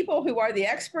if people who are the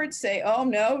experts say, oh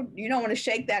no, you don't want to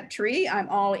shake that tree, I'm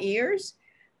all ears.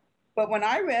 But when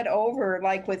I read over,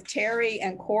 like with Terry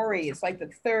and Corey, it's like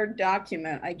the third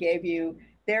document I gave you,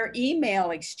 their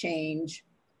email exchange.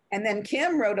 And then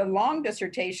Kim wrote a long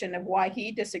dissertation of why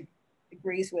he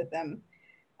disagrees with them,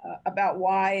 about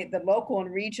why the local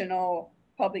and regional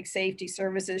public safety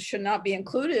services should not be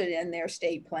included in their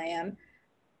state plan.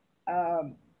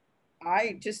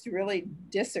 I just really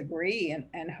disagree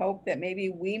and hope that maybe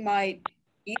we might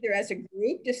either as a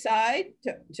group decide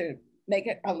to make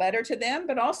a letter to them,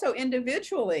 but also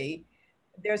individually.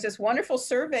 There's this wonderful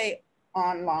survey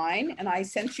online, and I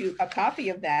sent you a copy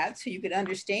of that so you could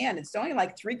understand. It's only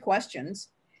like 3 questions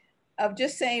of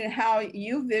just saying how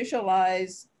you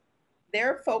visualize.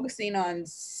 They're focusing on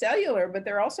cellular, but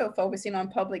they're also focusing on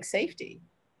public safety.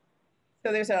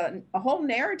 So there's a whole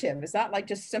narrative. It's not like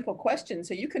just simple questions.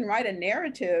 So you can write a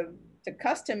narrative to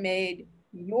custom made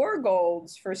your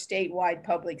goals for statewide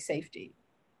public safety.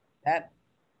 That,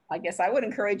 I guess I would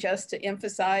encourage us to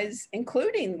emphasize,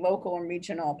 including local and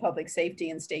regional public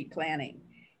safety and state planning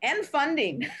and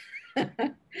funding.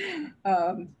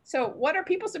 So what are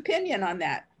people's opinion on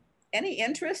that? Any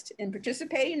interest in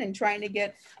participating and trying to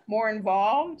get more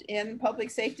involved in public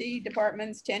safety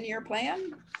department's 10-year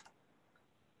plan?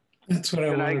 That's what I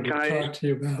wanted to talk to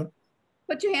you about.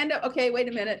 Put your hand up. Okay, wait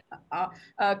a minute.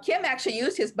 Kim actually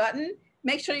used his button.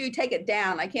 Make sure you take it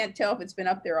down. I can't tell if it's been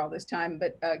up there all this time,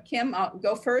 but Kim, I'll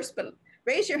go first, but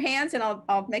raise your hands and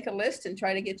I'll make a list and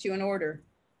try to get you in order.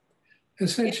 I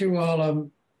sent you all a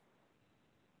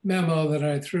memo that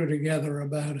I threw together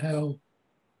about how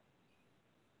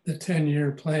the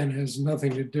 10-year plan has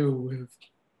nothing to do with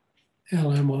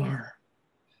LMR.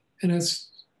 And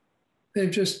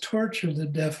they've just tortured the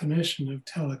definition of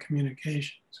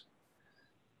telecommunications.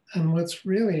 And what's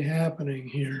really happening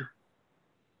here,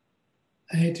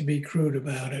 I hate to be crude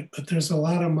about it, but there's a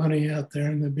lot of money out there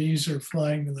and the bees are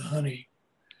flying to the honey.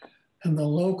 and the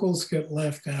locals get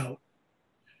left out.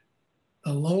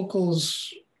 The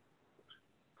locals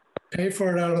pay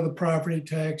for it out of the property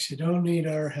tax. You don't need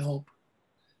our help.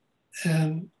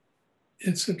 And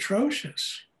it's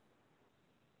atrocious.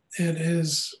 It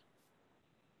is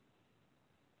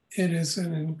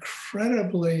an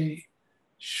incredibly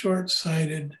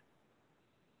short-sighted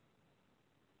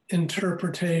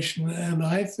interpretation, and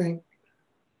I think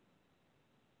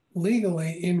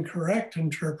legally incorrect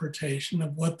interpretation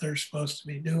of what they're supposed to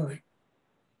be doing.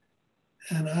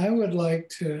 And I would like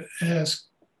to ask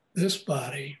this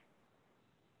body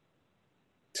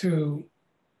to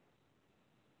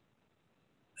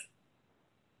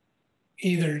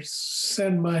either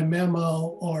send my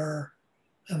memo, or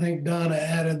I think Donna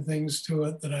added things to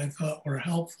it that I thought were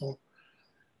helpful,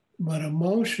 but a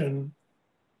motion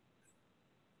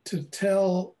to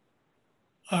tell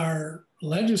our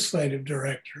legislative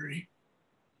directory,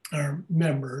 our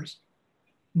members,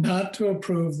 not to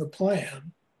approve the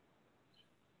plan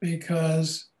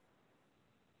because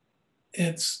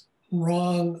it's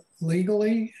wrong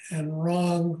legally and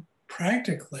wrong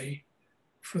practically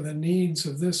for the needs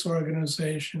of this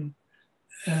organization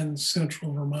and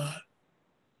Central Vermont.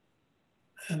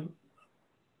 And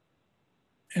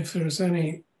if there's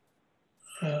any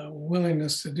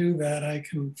willingness to do that, I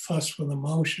can fuss with a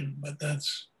motion, but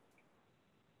that's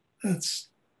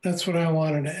what I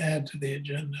wanted to add to the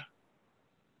agenda.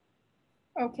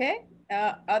 Okay,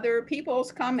 other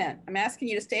people's comment. I'm asking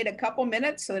you to stay a couple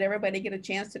minutes so that everybody get a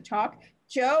chance to talk.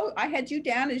 Joe, I had you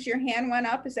down as your hand went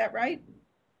up, is that right?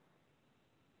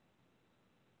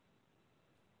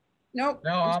 Nope.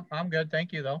 No, I'm good.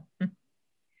 Thank you, though.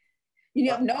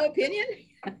 You have no opinion?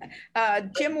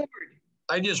 Jim Ward.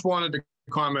 I just wanted to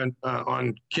comment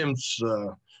on Kim's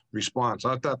response.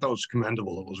 I thought that was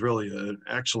commendable. It was really an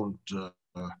excellent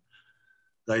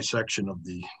dissection of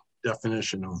the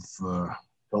definition of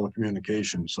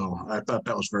telecommunication. So I thought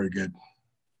that was very good.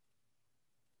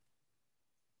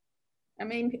 I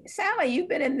mean, Sally, you've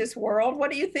been in this world.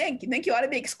 What do you think? You think you ought to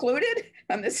be excluded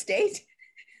from the state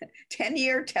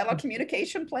 10-year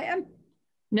telecommunication plan?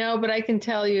 No, but I can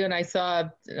tell you, and I saw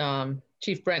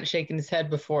Chief Brent shaking his head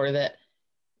before, that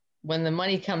when the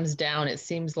money comes down, it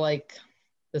seems like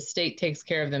the state takes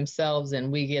care of themselves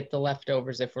and we get the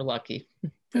leftovers if we're lucky.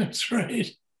 That's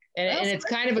right. And it's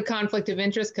kind of a conflict of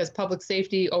interest because public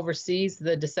safety oversees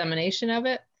the dissemination of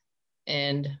it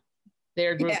and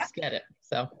their groups get it.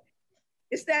 So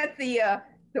is that the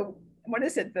what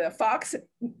is it, the fox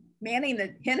manning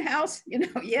the hen house? You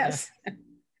know, yes. Yeah.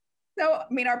 So, I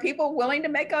mean, are people willing to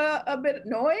make a bit of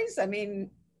noise? I mean,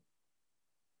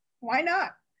 why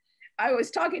not? I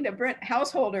was talking to Brent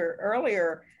Householder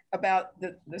earlier about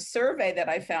the survey that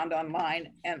I found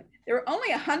online, and there were only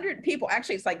 100 people.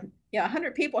 Actually, it's like,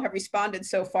 100 people have responded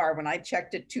so far when I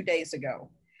checked it 2 days ago.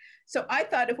 So I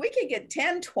thought if we could get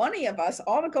 10, 20 of us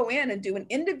all to go in and do an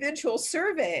individual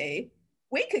survey,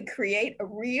 we could create a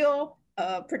real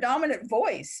predominant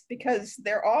voice, because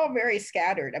they're all very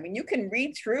scattered. I mean, you can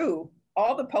read through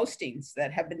all the postings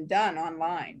that have been done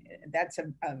online. That's a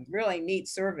really neat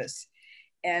service.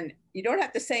 And you don't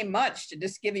have to say much to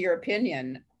just give your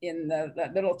opinion in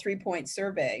that little 3-point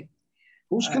survey.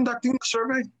 Who's conducting the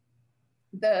survey?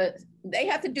 They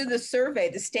have to do the survey,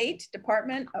 the State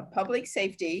Department of Public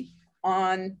Safety,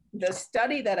 on the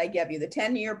study that I gave you, the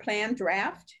 10-year plan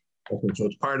draft. Okay, so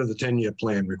it's part of the 10-year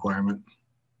plan requirement.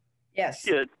 Yes.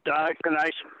 Yeah, can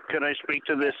I speak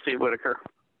to this, Steve Whitaker?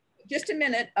 Just a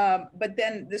minute, but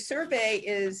then the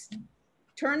survey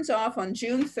turns off on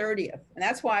June 30th. And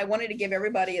that's why I wanted to give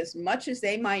everybody as much as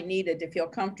they might need it to feel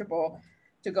comfortable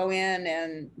to go in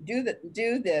and do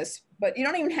this. But you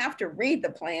don't even have to read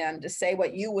the plan to say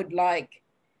what you would like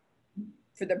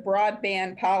for the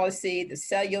broadband policy, the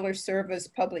cellular service,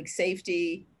 public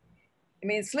safety. I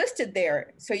mean, it's listed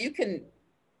there. So you can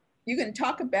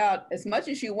talk about as much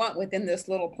as you want within this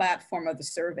little platform of the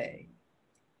survey.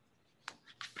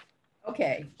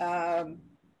 Okay,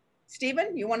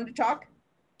 Stephen, you wanted to talk?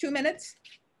 2 minutes?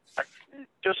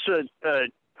 Just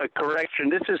a correction.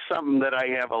 This is something that I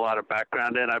have a lot of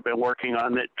background in. I've been working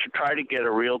on it to try to get a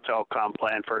real telecom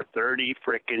plan for 30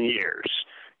 frickin' years.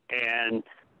 And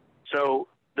so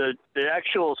the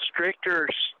actual stricter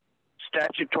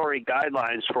statutory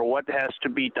guidelines for what has to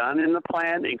be done in the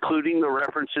plan, including the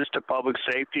references to public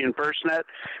safety and FirstNet,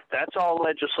 that's all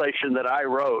legislation that I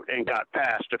wrote and got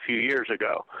passed a few years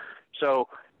ago. So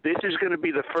this is going to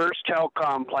be the first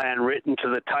telecom plan written to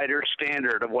the tighter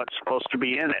standard of what's supposed to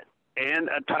be in it, and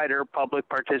a tighter public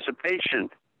participation,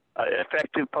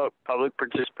 effective public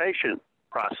participation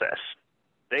process.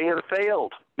 They have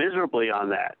failed miserably on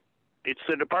that. It's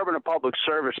the Department of Public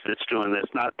Service that's doing this,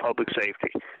 not public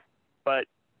safety. But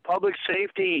public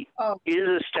safety is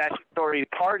a statutory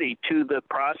party to the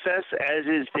process, as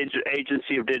is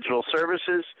Agency of Digital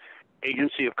Services,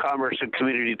 Agency of Commerce and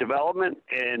Community Development,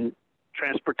 and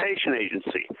Transportation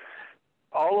Agency.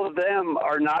 All of them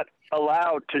are not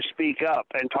allowed to speak up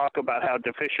and talk about how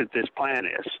deficient this plan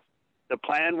is.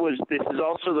 This is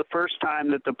also the first time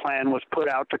that the plan was put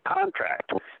out to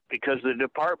contract, because the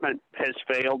department has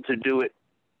failed to do it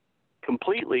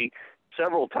completely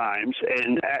several times,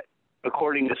 and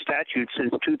according to statute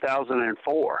since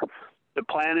 2004. The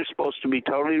plan is supposed to be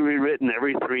totally rewritten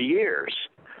every 3 years.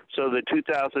 So the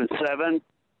 2007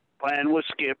 plan was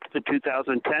skipped, the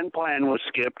 2010 plan was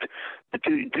skipped, the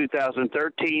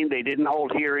 2013, they didn't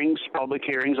hold public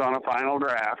hearings on a final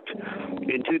draft.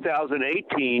 In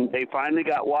 2018, they finally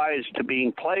got wise to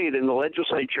being played, and the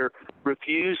legislature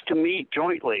refused to meet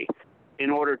jointly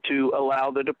in order to allow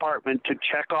the department to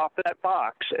check off that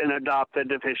box and adopt a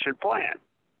deficient plan.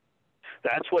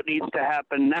 That's what needs to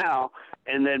happen now,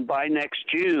 and then by next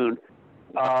June,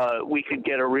 we could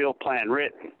get a real plan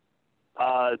written.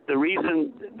 The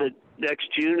reason that next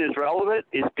June is relevant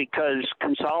is because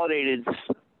Consolidated's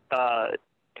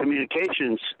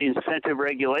communications incentive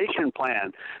regulation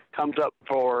plan comes up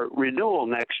for renewal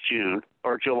next June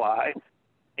or July,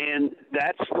 and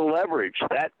that's the leverage.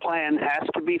 That plan has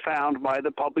to be found by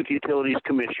the Public Utilities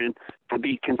Commission to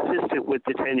be consistent with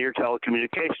the 10-year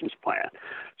telecommunications plan.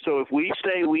 So if we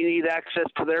say we need access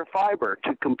to their fiber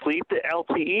to complete the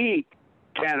LTE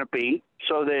canopy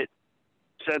so that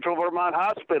Central Vermont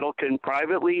Hospital can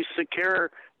privately secure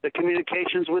the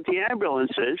communications with the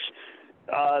ambulances,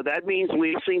 that means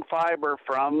leasing fiber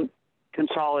from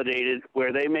Consolidated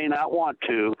where they may not want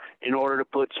to in order to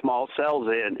put small cells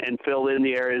in and fill in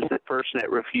the areas that FirstNet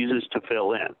refuses to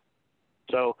fill in.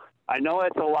 So I know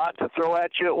it's a lot to throw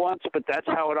at you at once, but that's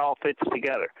how it all fits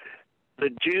together. The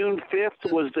June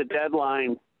 5th was the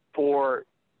deadline for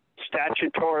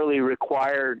statutorily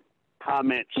required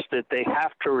comments that they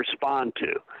have to respond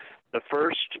to. The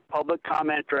first public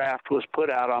comment draft was put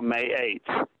out on May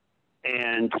 8th,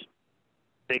 and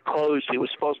they closed. It was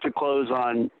supposed to close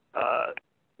on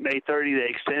May 30. They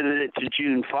extended it to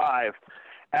June 5.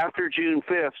 After June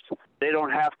 5th, they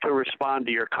don't have to respond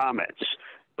to your comments.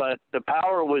 But the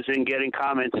power was in getting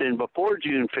comments in before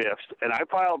June 5th, and I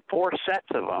filed 4 sets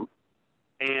of them.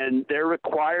 And they're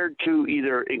required to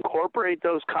either incorporate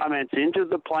those comments into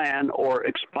the plan or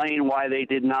explain why they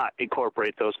did not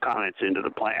incorporate those comments into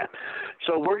the plan.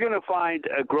 So we're going to find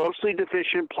a grossly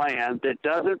deficient plan that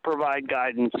doesn't provide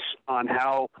guidance on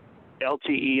how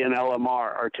LTE and LMR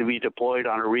are to be deployed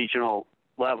on a regional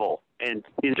level and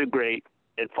integrate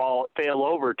and fail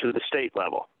over to the state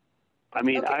level. I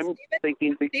mean, okay, I'm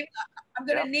thinking... Stephen, I'm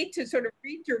going to need to sort of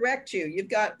redirect you. You've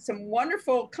got some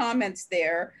wonderful comments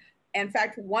there. In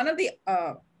fact, one of the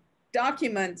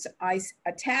documents I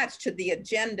attached to the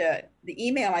agenda, the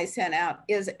email I sent out,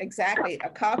 is exactly a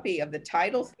copy of the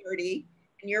Title 30.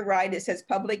 And you're right, it says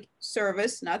public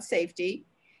service, not safety.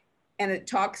 And it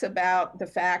talks about the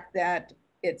fact that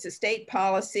it's a state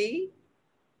policy.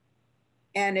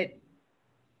 And it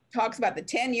talks about the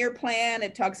 10-year plan.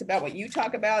 It talks about what you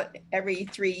talk about every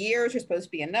 3 years. There's supposed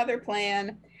to be another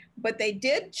plan. But they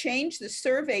did change the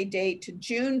survey date to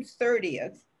June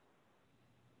 30th.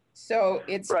 So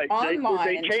it's right.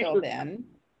 Online until then.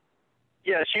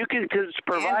 Yes, you can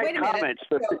provide comments.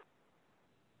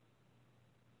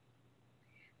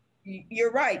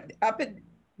 You're right.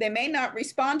 They may not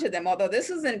respond to them, although this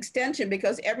is an extension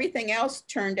because everything else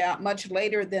turned out much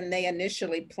later than they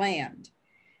initially planned.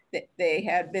 They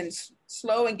had been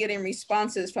slow in getting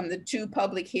responses from the 2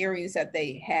 public hearings that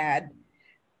they had,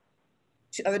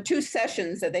 the 2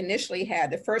 sessions that they initially had.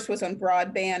 The first was on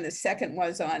broadband, the second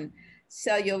was on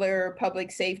cellular,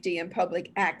 public safety, and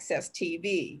public access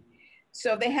TV.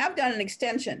 So they have done an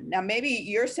extension. Now, maybe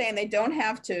you're saying they don't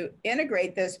have to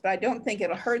integrate this, but I don't think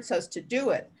it'll hurt us to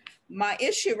do it. My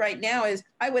issue right now is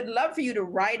I would love for you to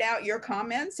write out your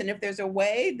comments. And if there's a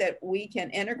way that we can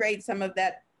integrate some of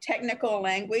that technical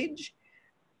language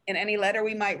in any letter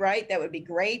we might write, that would be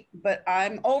great. But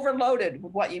I'm overloaded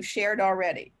with what you've shared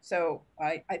already. So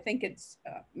I think it's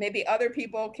maybe other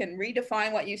people can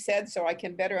redefine what you said so I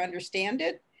can better understand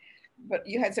it. But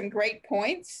you had some great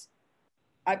points.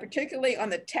 I particularly on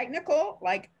the technical,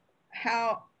 like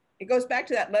how it goes back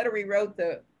to that letter we wrote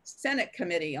the Senate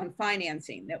Committee on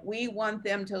Financing, that we want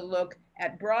them to look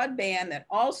at broadband that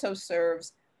also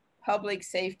serves public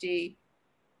safety,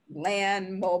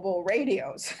 land mobile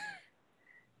radios.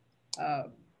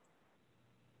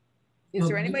 Is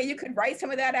there any way you could write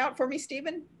some of that out for me,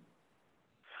 Stephen?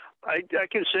 I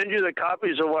can send you the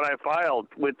copies of what I filed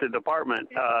with the department.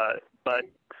 But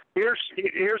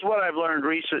here's what I've learned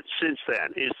since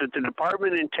then is that the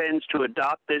department intends to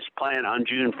adopt this plan on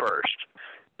June 1st.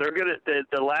 They're gonna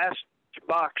the last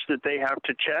box that they have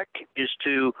to check is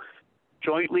to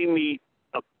jointly meet.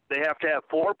 They have to have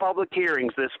 4 public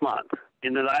hearings this month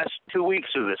in the last 2 weeks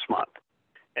of this month,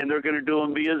 and they're going to do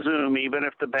them via Zoom, even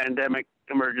if the pandemic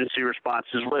emergency response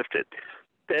is lifted.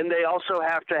 Then they also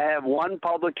have to have 1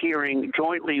 public hearing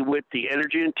jointly with the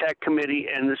Energy and Tech Committee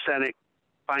and the Senate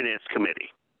Finance Committee,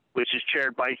 which is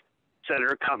chaired by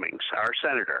Senator Cummings, our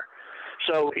senator.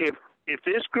 So if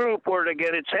this group were to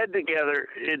get its head together,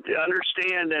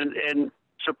 understand and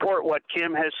support what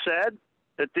Kim has said,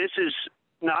 that this is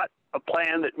not a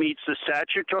plan that meets the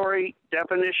statutory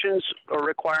definitions or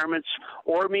requirements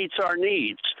or meets our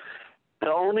needs.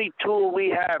 The only tool we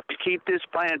have to keep this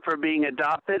plan from being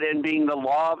adopted and being the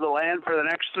law of the land for the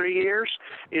next 3 years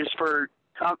is for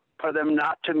them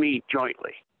not to meet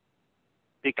jointly,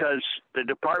 because the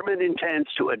department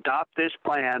intends to adopt this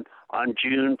plan on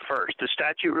June 1st. The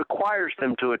statute requires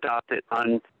them to adopt it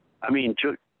on,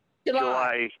 June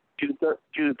 30th.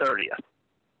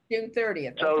 June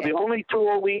 30th. So okay. the only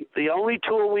tool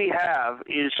we have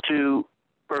is to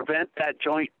prevent that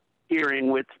joint hearing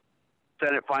with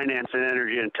Senate Finance and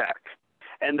Energy and Tech.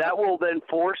 And that will then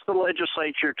force the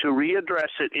legislature to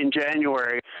readdress it in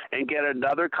January and get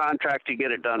another contract to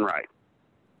get it done right.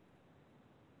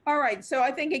 All right, so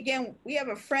I think, again, we have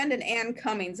a friend in Ann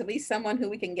Cummings, at least someone who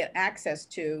we can get access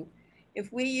to.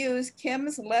 If we use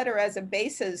Kim's letter as a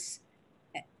basis,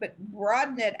 but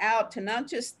broaden it out to not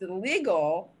just the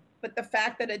legal, but the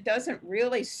fact that it doesn't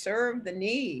really serve the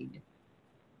need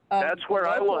of That's where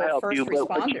I will help first you.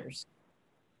 responders.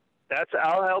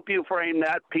 I'll help you frame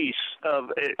that piece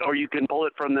of it, or you can pull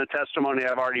it from the testimony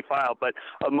I've already filed. But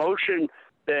a motion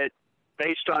that,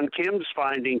 based on Kim's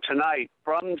finding tonight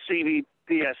from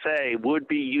CVPSA, would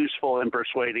be useful in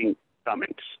persuading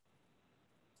Cummings.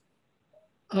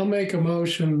 I'll make a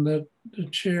motion that the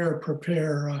chair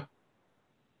prepare a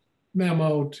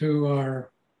memo to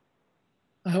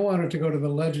I want it to go to the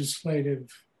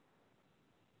legislative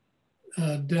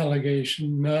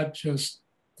delegation, not just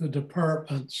the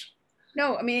departments.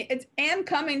 No, it's Ann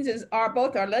Cummings is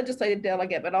both our legislative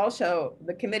delegate, but also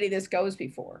the committee this goes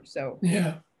before. So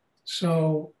yeah,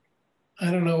 so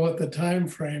I don't know what the time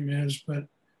frame is, but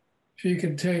if you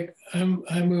could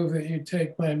I move that you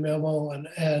take my memo and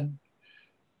add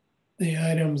the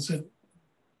items that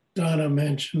Donna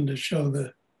mentioned to show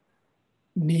the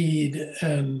need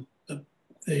and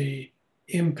the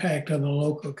impact on the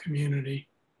local community,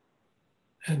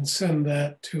 and send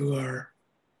that to our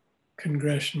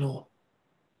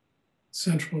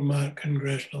Central Vermont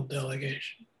congressional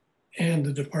delegation and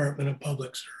the Department of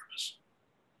Public Service.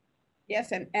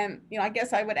 yes, and I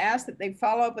guess I would ask that they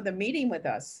follow up with a meeting with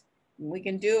us. We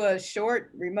can do a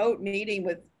short remote meeting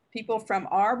with people from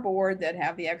our board that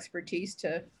have the expertise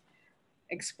to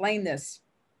explain this.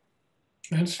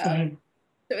 That's fine.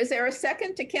 So is there a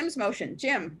second to Kim's motion?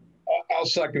 Jim? I'll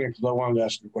second it because I wanted to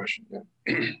ask a question. Yeah.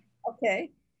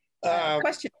 Okay.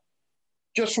 Question.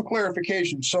 Just for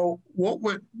clarification, so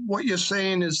what you're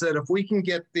saying is that if we can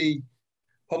get the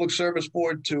Public Service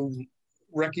Board to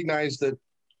recognize that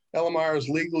LMR is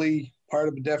legally part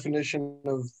of the definition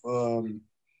of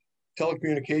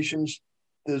telecommunications,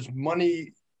 there's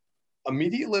money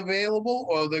immediately available,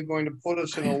 or they're going to put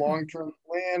us in a long-term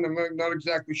plan? I'm not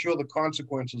exactly sure the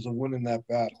consequences of winning that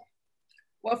battle.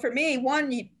 Well, for me,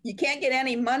 one, you can't get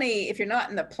any money if you're not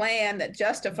in the plan that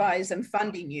justifies them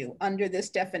funding you under this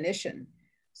definition.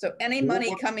 So any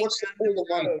money coming what's the pool of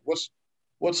money?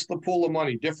 What's the pool of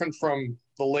money? Different from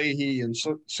the Leahy and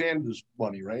Sanders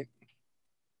money, right?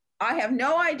 I have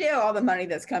no idea all the money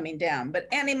that's coming down, but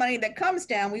any money that comes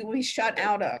down, we will be shut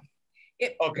out of.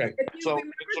 Okay. If you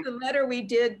remember the letter we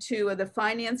did to the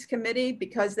Finance Committee,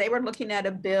 because they were looking at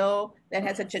a bill that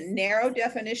had such a narrow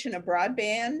definition of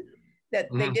broadband that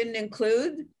they didn't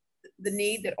include the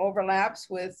need that overlaps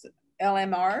with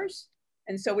LMRs.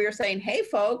 And so we were saying, hey,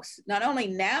 folks, not only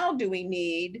now do we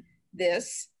need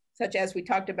this, such as we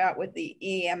talked about with the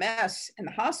EMS in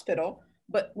the hospital,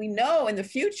 but we know in the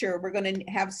future we're going to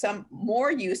have some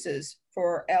more uses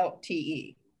for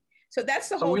LTE. So that's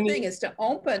the whole thing, is to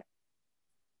open.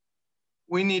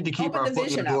 We need to keep our foot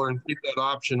in the door and keep that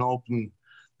option open,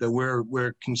 that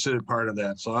we're considered part of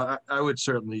that. So I would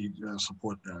certainly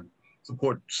support that.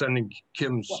 Support sending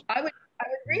Kim's. Well, I would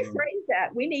rephrase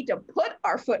that. We need to put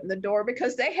our foot in the door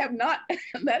because they have not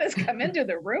let us come into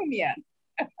the room yet.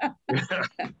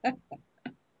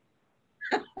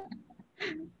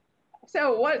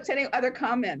 So what's any other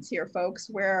comments here, folks?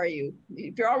 Where are you?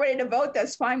 If you're all ready to vote,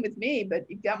 that's fine with me, but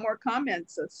you've got more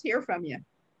comments. Let's hear from you.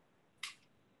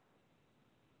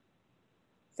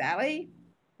 Sally,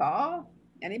 Paul,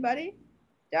 anybody?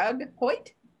 Doug,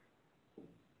 Hoyt?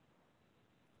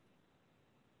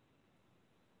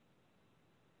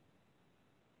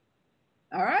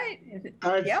 All right.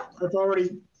 I've already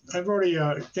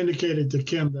indicated to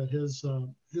Kim that his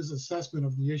assessment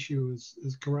of the issue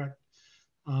is correct.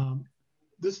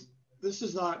 This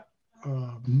is not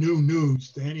new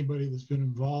news to anybody that's been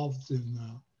involved in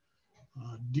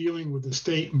dealing with the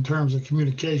state in terms of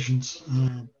communications.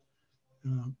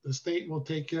 The state will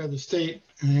take care of the state,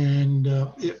 and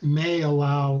it may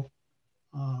allow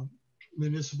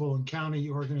municipal and county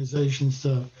organizations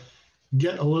to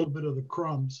get a little bit of the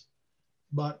crumbs.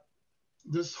 But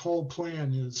this whole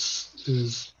plan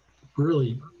is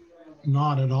really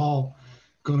not at all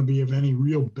going to be of any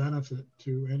real benefit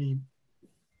to any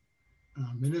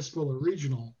municipal or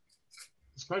regional,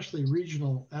 especially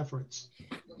regional efforts.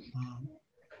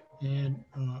 And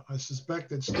I suspect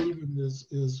that Stephen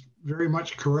is very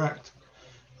much correct,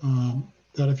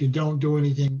 that if you don't do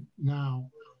anything now,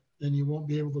 then you won't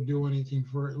be able to do anything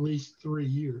for at least 3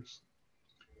 years.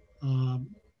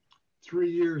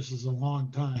 3 years is a long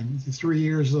time. 3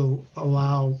 years will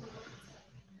allow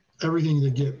everything to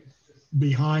get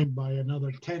behind by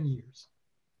another 10 years.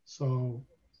 So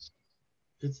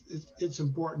it's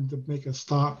important to make a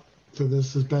stop to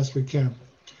this as best we can.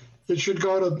 It should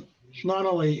go to not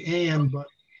only Ann, but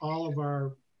all of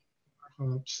our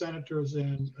senators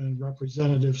and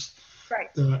representatives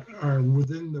that are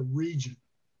within the region.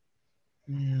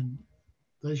 And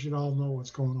they should all know what's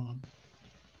going on.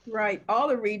 Right, all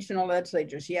the regional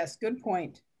legislatures. Yes, good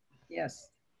point. Yes.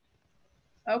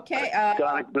 Okay.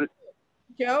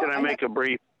 Joe, can I make a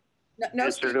brief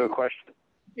answer to a question?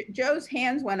 Joe's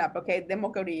hands went up. Okay, then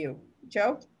we'll go to you.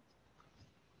 Joe?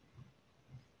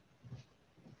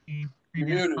 The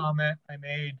previous comment I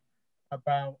made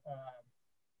about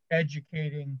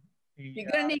educating the You're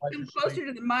going to need to come closer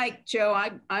to the mic, Joe.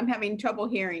 I'm having trouble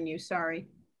hearing you. Sorry.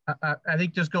 I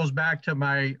think this goes back to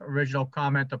my original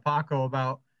comment to Paco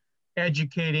about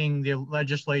educating the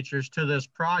legislatures to this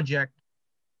project,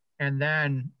 and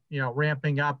then,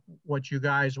 ramping up what you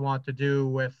guys want to do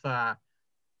with, the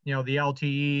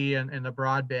LTE and the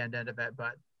broadband end of it.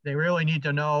 But they really need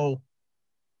to know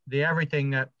everything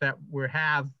that we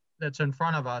have that's in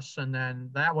front of us, and then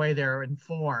that way they're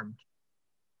informed.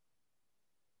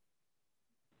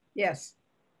 Yes.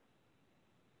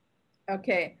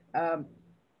 Okay.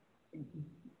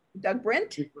 Doug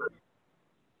Brent?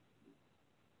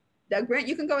 Doug Brent,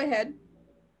 you can go ahead.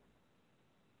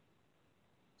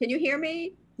 Can you hear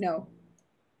me? No.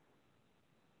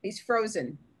 He's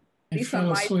frozen. He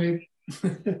fell asleep.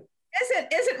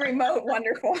 Isn't remote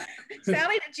wonderful?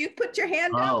 Sally, did you put your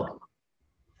hand up?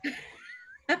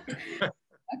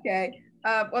 Okay.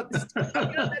 Well, I'm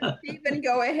gonna let Stephen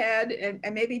go ahead,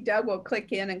 and maybe Doug will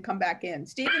click in and come back in.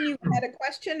 Stephen, you had a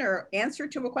question or answer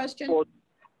to a question? Well,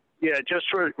 yeah, just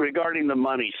regarding the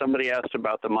money. Somebody asked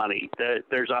about the money.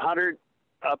 There's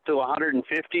up to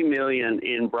 150 million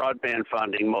in broadband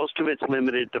funding. Most of it's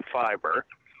limited to fiber,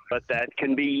 but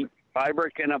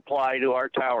fiber can apply to our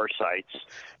tower sites.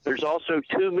 There's also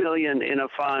 2 million in a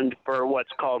fund for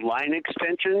what's called line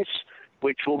extensions,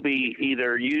 which will be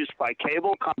either used by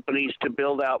cable companies to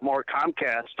build out more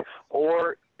Comcast,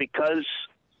 or because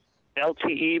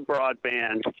LTE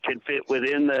broadband can fit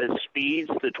within the speeds,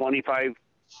 the 25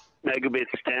 megabits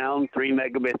down, 3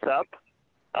 megabits up,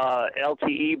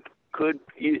 LTE could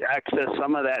access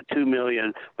some of that 2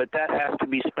 million, but that has to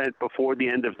be spent before the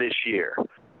end of this year.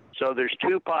 So there's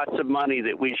 2 pots of money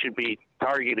that we should be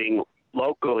targeting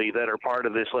locally that are part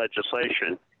of this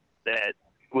legislation that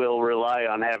will rely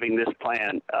on having this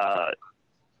plan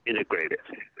integrated.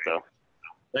 So,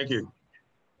 thank you.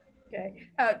 Okay,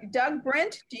 Doug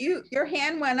Brent, your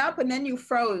hand went up and then you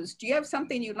froze. Do you have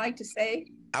something you'd like to say?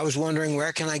 I was wondering,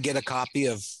 where can I get a copy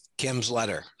of Kim's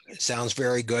letter? It sounds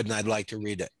very good, and I'd like to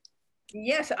read it.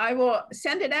 Yes, I will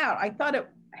send it out. I thought it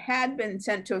had been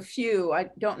sent to a few. I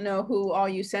don't know who all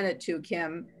you sent it to,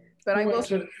 Kim, but I will.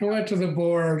 It went to the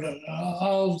board.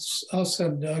 I'll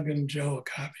send Doug and Joe a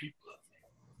copy.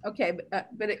 Okay, but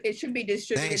it should be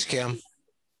distributed. Thanks, Kim.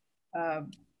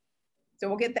 So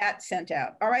we'll get that sent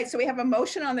out. All right, so we have a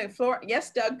motion on the floor.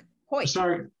 Yes, Doug Hoyt.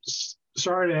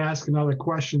 Sorry to ask another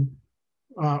question.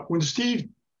 When Steve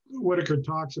Whitaker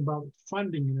talks about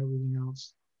funding and everything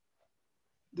else,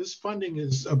 this funding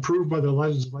is approved by the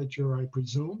legislature, I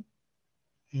presume,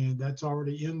 and that's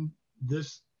already in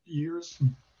this year's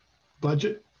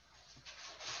budget?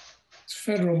 It's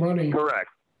federal money. correct.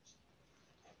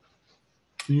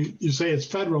 You say it's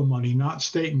federal money, not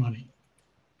state money.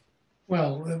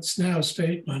 Well, it's now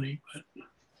state money, but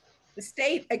The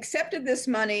state accepted this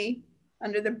money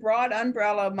under the broad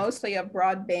umbrella, mostly of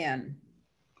broadband.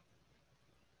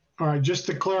 All right, just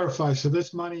to clarify, so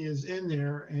this money is in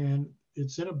there and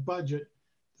it's in a budget.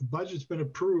 The budget's been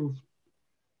approved.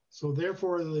 So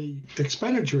therefore the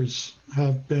expenditures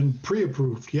have been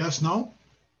pre-approved. Yes, no?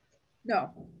 No.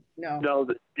 No,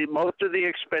 most of the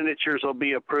expenditures will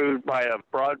be approved by a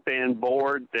broadband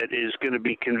board that is going to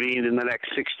be convened in the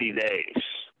next 60 days.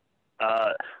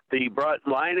 The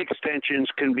line extensions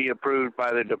can be approved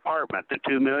by the department. The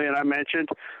 $2 million I mentioned,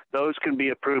 those can be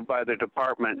approved by the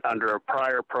department under a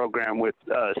prior program with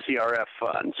CRF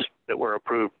funds that were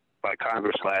approved by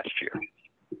Congress last year.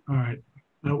 All right.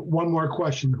 Now, one more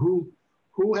question. Who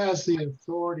has the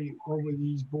authority over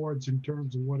these boards in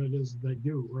terms of what it is that they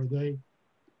do? Are they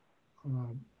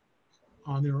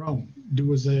on their own?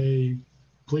 Do as they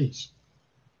please?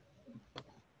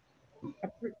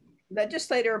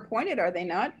 Legislator appointed, are they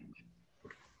not?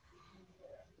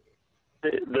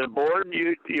 The board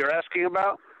you're asking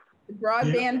about? The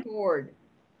broadband board.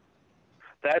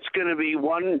 That's going to be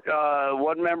one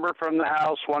member from the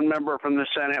House, one member from the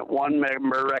Senate, one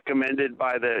member recommended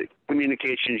by the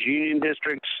communications union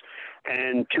districts,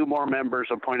 and 2 more members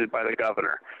appointed by the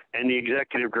governor, and the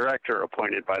executive director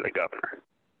appointed by the governor.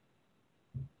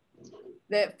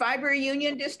 The fiber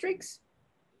union districts?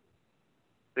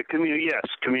 Yes,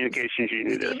 communications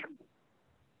union district.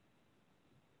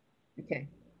 Okay.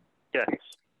 Yes.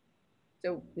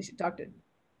 So we should talk to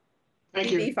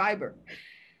Thank you. Fiber.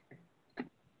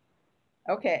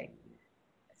 Okay.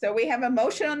 So we have a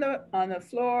motion on the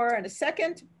floor and a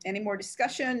second. Any more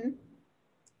discussion?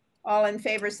 All in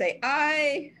favor say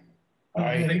aye.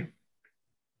 Aye.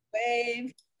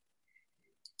 Wave.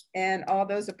 And all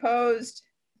those opposed?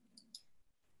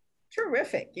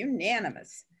 Terrific,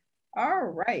 unanimous. All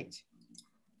right.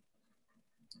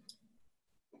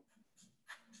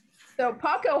 So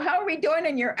Paco, how are we doing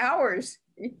in your hours?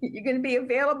 You going to be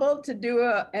available to do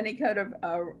any kind of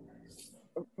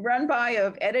run by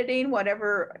of editing,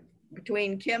 whatever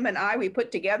between Kim and I we put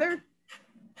together?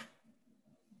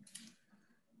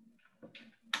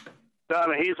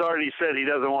 Donna, he's already said he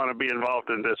doesn't want to be involved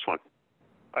in this one.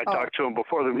 I talked to him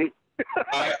before the meeting.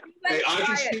 I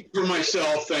can speak for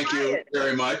myself. Thank you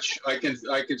very much. I can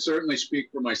certainly speak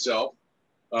for myself.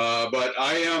 But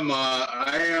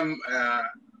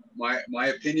my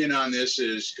opinion on this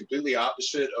is completely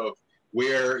opposite of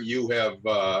where you have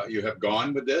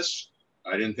gone with this.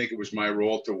 I didn't think it was my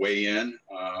role to weigh in.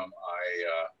 I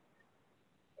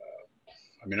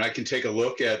mean, I can take a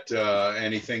look at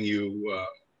anything you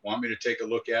want me to take a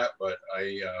look at, but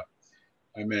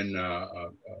I'm in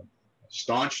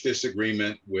staunch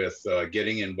disagreement with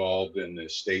getting involved in the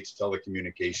state's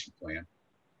telecommunication plan.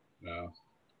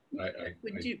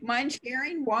 Would you mind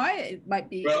sharing why? It might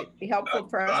be helpful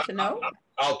for us to know.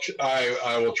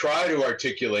 I will try to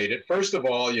articulate it. First of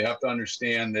all, you have to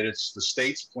understand that it's the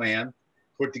state's plan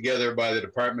put together by the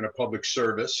Department of Public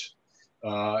Service.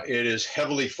 It is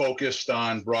heavily focused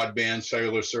on broadband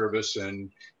cellular service and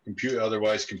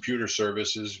otherwise computer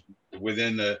services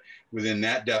within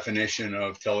that definition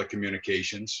of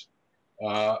telecommunications.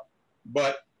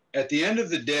 But at the end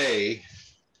of the day,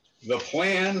 the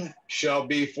plan shall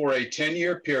be for a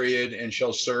 10-year period and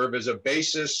shall serve as a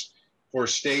basis for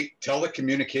state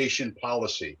telecommunication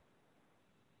policy.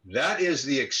 That is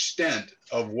the extent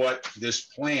of what this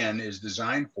plan is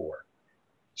designed for.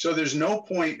 So there's no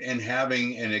point in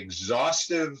having an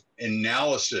exhaustive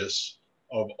analysis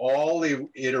of all the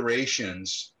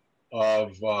iterations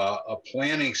of a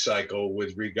planning cycle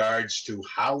with regards to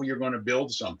how you're going to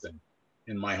build something,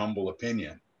 in my humble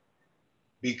opinion,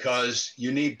 because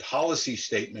you need policy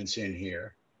statements in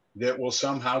here that will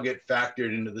somehow get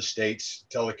factored into the state's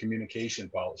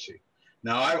telecommunication policy.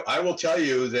 Now, I will tell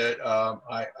you that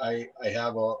I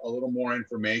have a little more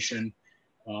information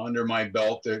under my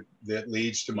belt that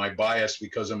leads to my bias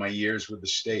because of my years with the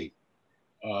state.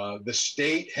 The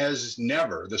state has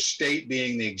never, the state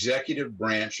being the executive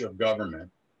branch of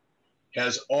government,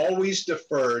 has always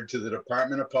deferred to the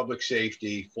Department of Public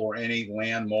Safety for any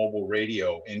land mobile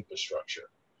radio infrastructure.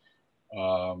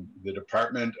 The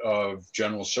Department of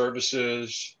General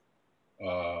Services,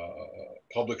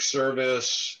 Public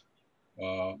Service,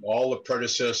 all the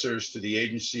predecessors to the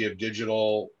Agency of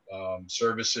Digital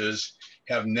Services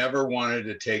have never wanted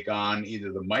to take on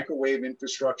either the microwave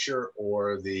infrastructure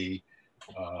or the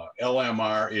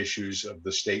LMR issues of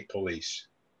the state police.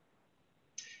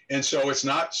 And so it's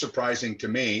not surprising to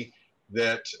me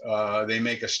that they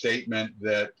make a statement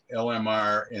that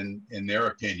LMR, in their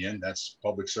opinion, that's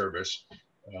public service,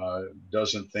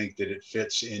 doesn't think that it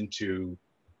fits into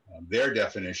their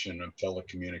definition of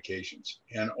telecommunications.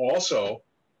 And also,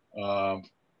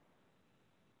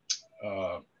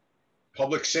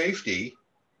 public safety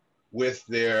with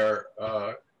their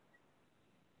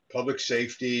public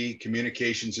safety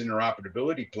communications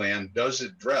interoperability plan does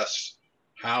address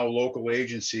how local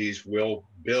agencies will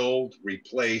build,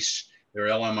 replace their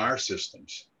LMR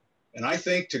systems. And I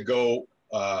think to go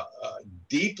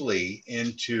deeply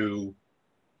into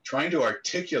trying to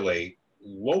articulate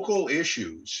local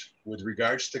issues with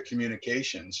regards to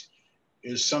communications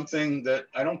is something that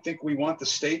I don't think we want the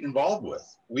state involved with.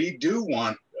 We do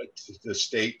want the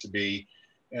state to be,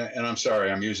 and I'm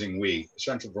sorry, I'm using we,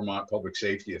 Central Vermont Public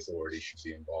Safety Authority should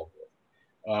be involved with.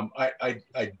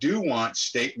 I do want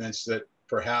statements that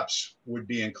perhaps would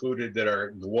be included that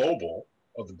are global,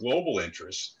 of global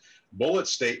interest, bullet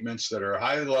statements that are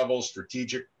high level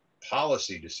strategic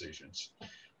policy decisions.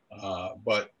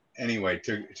 But anyway,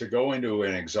 to go into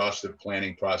an exhaustive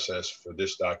planning process for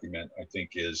this document, I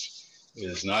think is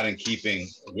not in keeping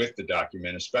with the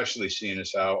document, especially seeing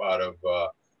as how out of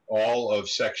all of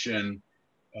section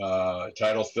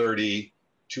Title 30,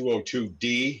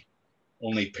 202D,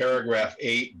 only paragraph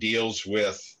 8 deals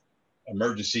with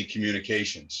emergency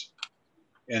communications.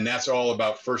 And that's all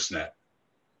about FirstNet.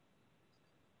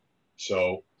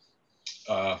 So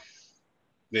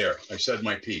there, I said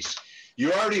my piece.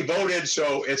 You already voted,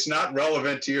 so it's not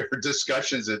relevant to your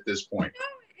discussions at this point. No,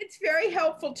 it's very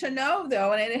helpful to know,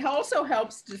 though, and it also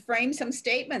helps to frame some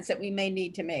statements that we may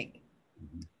need to make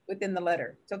within the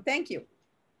letter. So thank you.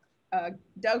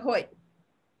 Doug Hoyt.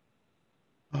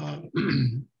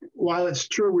 While it's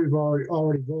true we've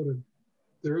already voted,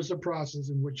 there is a process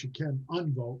in which you can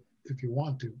unvote if you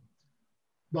want to.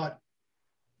 But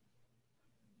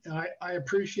I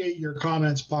appreciate your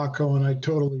comments, Paco, and I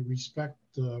totally respect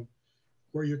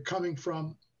where you're coming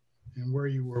from and where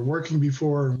you were working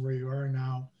before and where you are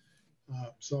now.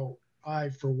 So I,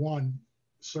 for one,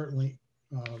 certainly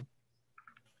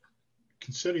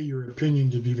consider your opinion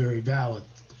to be very valid.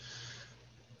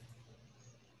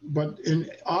 But in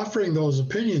offering those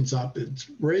opinions up, it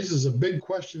raises a big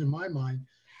question in my mind.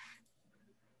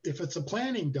 If it's a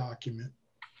planning document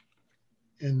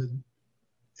and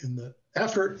the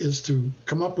effort is to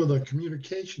come up with a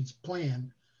communications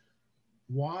plan,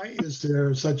 why is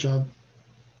there such a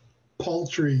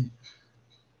paltry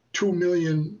 $2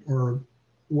 million or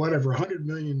whatever, $100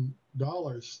 million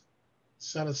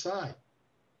set aside?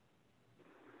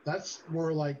 That's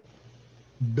more like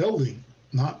building,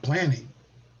 not planning.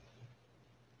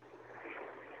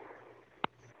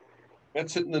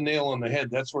 That's hitting the nail on the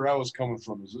head. That's where I was coming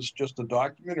from. Is this just a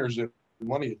document or is it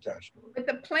money attached to it? But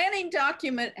the planning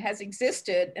document has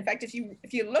existed. In fact, if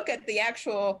you look at the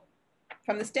actual,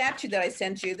 from the statute that I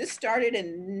sent you, this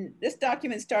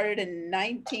document started in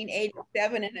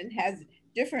 1987 and it has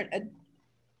different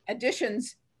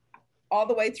additions all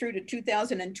the way through to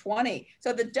 2020.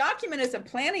 So the document is a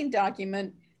planning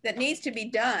document that needs to be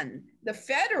done. The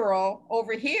federal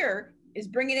over here is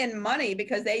bringing in money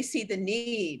because they see the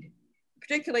need,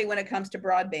 particularly when it comes to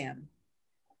broadband.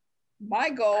 My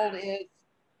goal is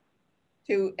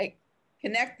to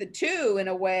connect the two in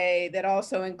a way that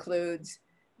also includes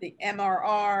the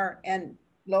MRR and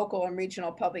local and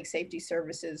regional public safety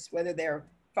services, whether they're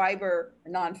fiber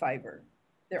or non-fiber.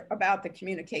 They're about the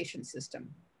communication system.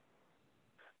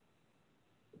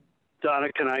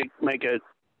 Donna, can I make a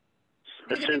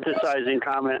synthesizing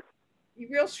comment?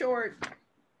 Real short.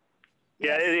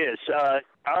 Yeah, it is.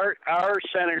 Our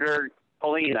Senator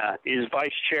Polina is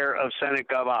vice chair of Senate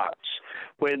GovOps.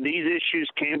 When these issues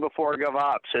came before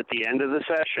GovOps at the end of the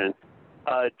session,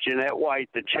 Jeanette White,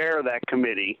 the chair of that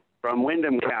committee from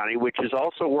Windham County, which is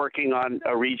also working on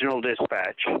a regional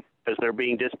dispatch because they're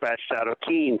being dispatched out of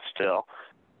Keene still,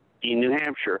 in New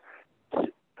Hampshire,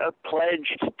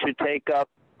 pledged to take up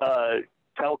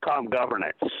telecom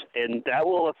governance, and that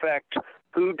will affect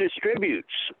who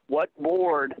distributes, what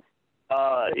board.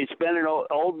 It's been an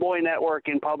old boy network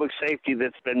in public safety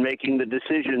that's been making the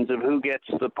decisions of who gets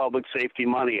the public safety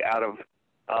money out of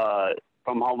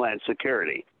from Homeland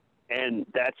Security. And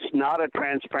that's not a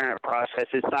transparent process.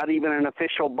 It's not even an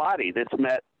official body that's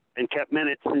met and kept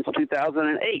minutes since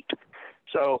 2008.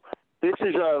 So this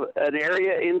is an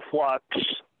area in flux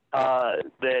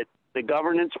that the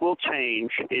governance will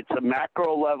change. It's a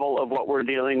macro level of what we're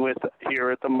dealing with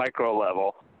here at the micro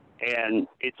level. And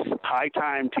it's high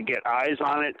time to get eyes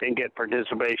on it and get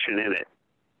participation in it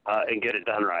and get it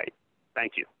done right.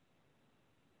 Thank you.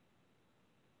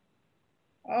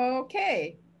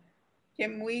 Okay.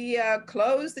 Can we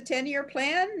close the 10-year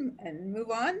plan and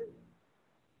move on?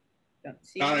 Don't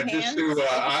see Donna, any just hands. to,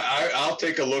 I'll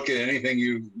take a look at anything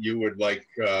you would like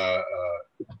to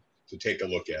take a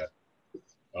look at.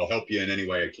 I'll help you in any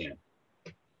way I can.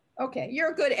 Okay,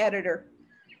 you're a good editor.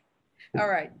 All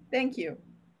right, thank you.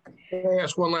 Can I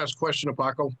ask one last question to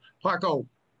Paco? Paco,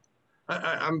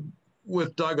 I'm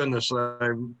with Doug on this. I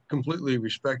completely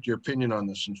respect your opinion on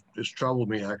this, and it's troubled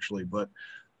me actually. But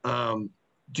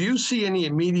do you see any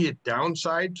immediate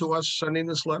downside to us sending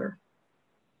this letter?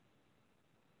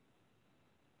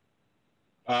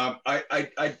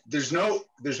 There's no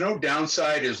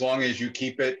downside as long as you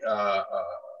keep it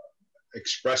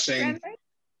expressing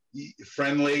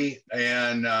friendly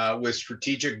and with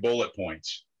strategic bullet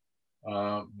points.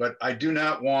 But I do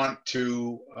not want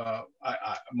to,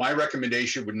 my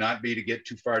recommendation would not be to get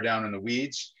too far down in the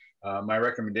weeds. My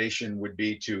recommendation would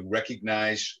be to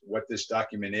recognize what this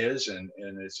document is, and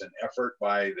it's an effort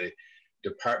by the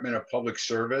Department of Public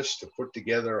Service to put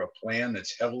together a plan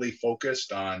that's heavily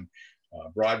focused on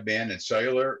broadband and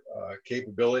cellular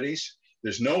capabilities.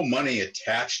 There's no money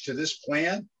attached to this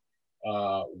plan.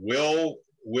 Will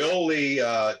the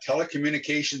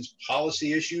telecommunications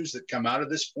policy issues that come out of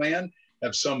this plan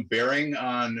have some bearing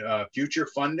on future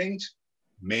fundings?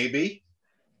 Maybe,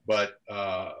 but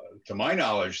to my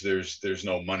knowledge, there's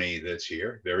no money that's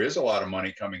here. There is a lot of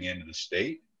money coming into the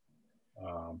state.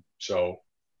 So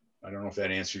I don't know if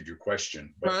that answered your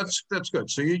question. But no, that's good.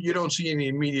 So you don't see any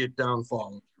immediate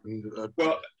downfall?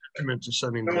 Well, to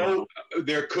sending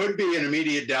there could be an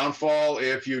immediate downfall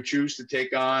if you choose to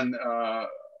take on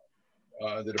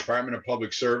the Department of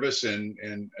Public Service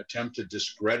and attempt to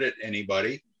discredit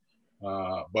anybody.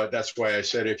 But that's why I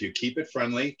said if you keep it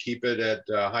friendly, keep it at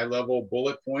high-level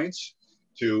bullet points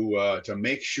to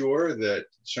make sure that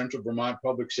Central Vermont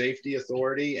Public Safety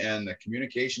Authority and the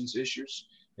communications issues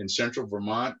in Central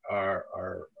Vermont are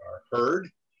heard,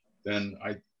 then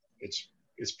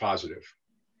it's positive.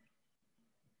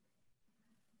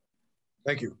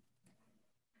 Thank you.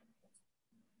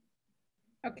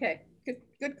 Okay,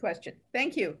 good question.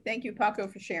 Thank you, Paco,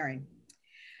 for sharing.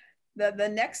 The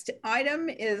next item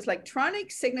is electronic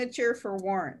signature for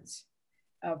warrants.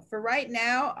 For right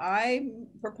now, I'm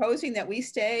proposing that we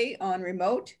stay on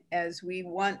remote as we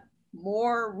want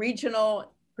more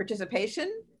regional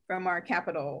participation from our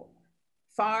Capital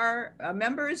FAR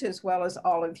members, as well as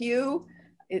all of you.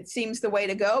 It seems the way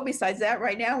to go. Besides that,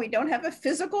 right now, we don't have a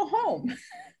physical home.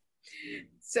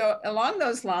 So along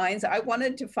those lines, I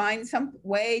wanted to find some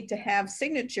way to have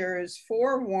signatures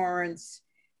for warrants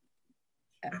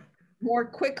more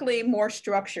quickly, more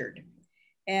structured.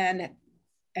 And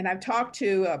I've talked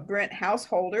to Brent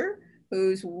Householder,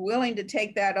 who's willing to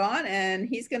take that on, and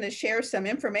he's going to share some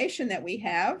information that we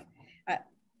have.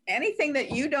 Anything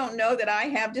that you don't know that I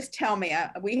have, just tell me.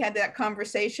 We had that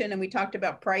conversation and we talked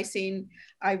about pricing.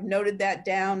 I've noted that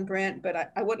down, Brent,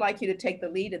 but I would like you to take the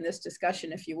lead in this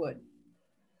discussion if you would.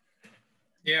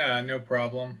 Yeah, no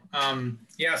problem.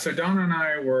 Yeah, so Donna and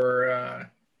I were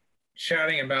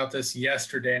chatting about this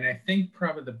yesterday, and I think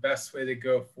probably the best way to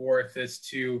go forth is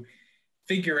to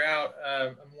figure out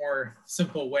a more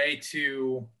simple way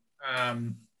to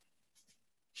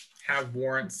have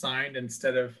warrants signed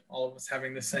instead of all of us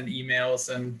having to send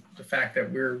emails, and the fact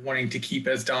that we're wanting to keep,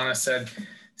 as Donna said,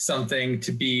 something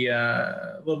to be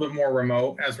a little bit more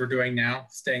remote as we're doing now,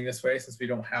 staying this way since we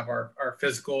don't have our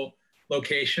physical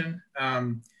location.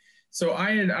 So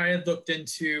I had looked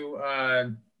into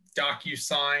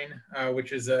DocuSign,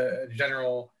 which is a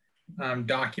general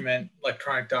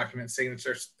electronic document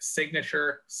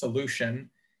signature solution,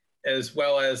 as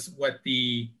well as what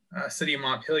the city of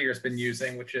Montpelier has been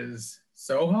using, which is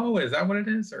Soho. Is that what it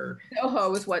is? Or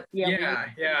Soho is what? Yeah.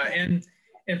 And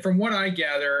from what I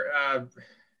gather,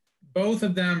 both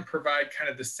of them provide kind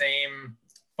of the same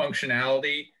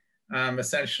functionality.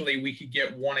 Essentially, we could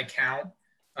get one account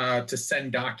to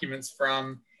send documents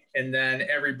from, and then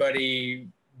everybody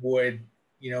would,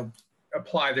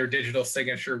 apply their digital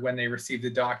signature when they receive the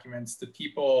documents. The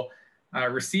people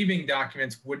receiving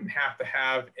documents wouldn't have to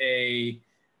have a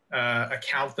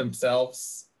account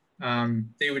themselves.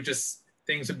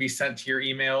 Things would be sent to your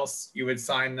emails. You would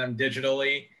sign them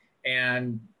digitally,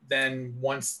 and then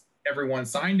once everyone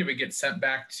signed it, would get sent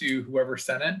back to whoever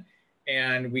sent it,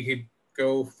 and we could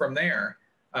go from there.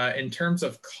 In terms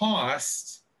of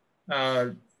cost,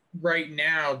 right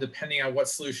now, depending on what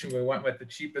solution we went with, the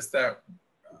cheapest that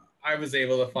I was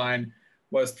able to find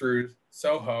was through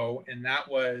Soho, and that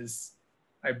was,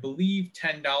 I believe,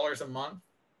 $10 a month.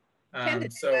 I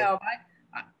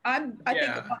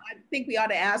think we ought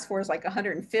to ask for is like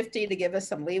 $150 to give us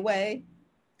some leeway.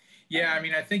 Yeah, I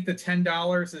mean, I think the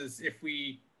 $10 is if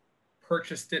we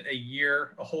purchased it a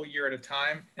whole year at a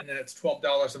time, and then it's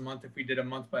 $12 a month if we did a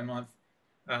month-by-month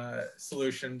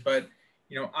solution. But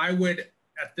you know, I would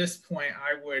at this point,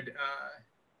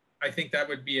 I think that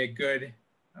would be a good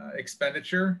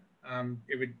expenditure.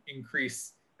 It would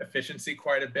increase efficiency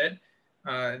quite a bit.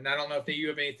 And I don't know if you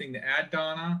have anything to add,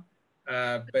 Donna,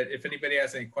 but if anybody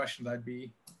has any questions, I'd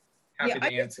be happy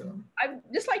to answer them. I'd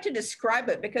just like to describe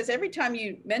it, because every time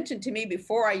you mentioned to me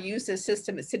before I use this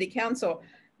system at City Council,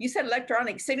 you said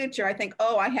electronic signature. I think,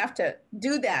 oh, I have to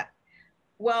do that.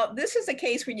 Well, this is a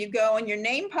case where you go and your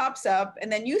name pops up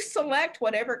and then you select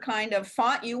whatever kind of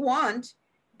font you want.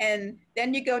 And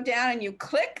then you go down and you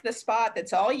click the spot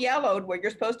that's all yellowed where you're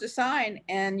supposed to sign,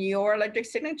 and your electric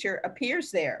signature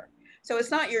appears there. So it's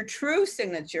not your true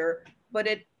signature, but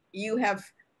you have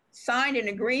signed an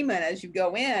agreement as you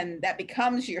go in that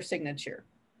becomes your signature.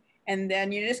 And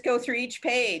then you just go through each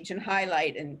page and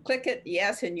highlight and click it,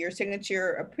 yes, and your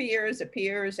signature appears,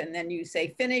 and then you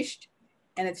say finished,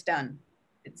 and it's done.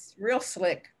 It's real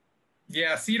slick.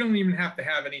 Yeah, so you don't even have to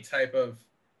have any type of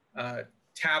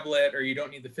tablet, or you don't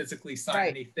need to physically sign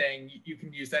anything. You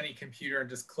can use any computer and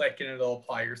just click and it'll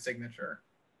apply your signature.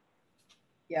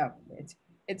 Yeah,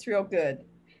 it's real good.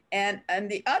 And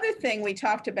the other thing we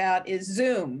talked about is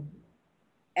Zoom.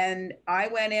 And I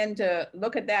went in to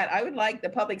look at that. I would like the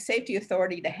Public Safety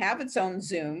Authority to have its own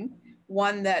Zoom,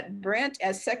 one that Brent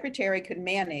as secretary could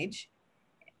manage.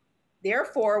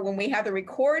 Therefore, when we have the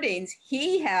recordings,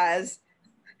 he has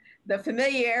the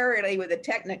familiarity with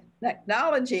the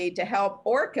technology to help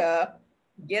Orca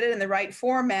get it in the right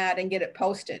format and get it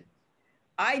posted.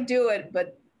 I do it,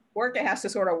 but Orca has to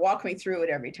sort of walk me through it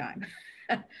every time.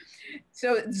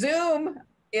 So Zoom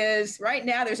is, right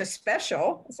now there's a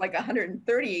special, it's like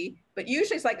 130, but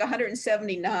usually it's like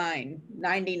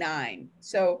 179.99.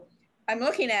 So I'm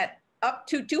looking at up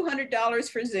to $200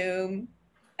 for Zoom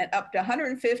and up to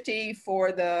 $150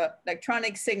 for the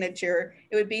electronic signature.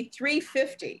 It would be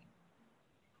 $350.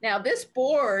 Now this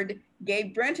board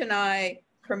gave Brent and I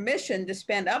permission to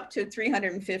spend up to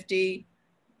 $350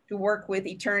 to work with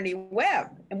Eternity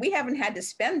Web, and we haven't had to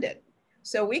spend it.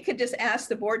 So we could just ask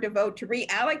the board to vote to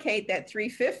reallocate that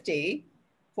 $350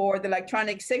 for the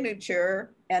electronic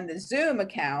signature and the Zoom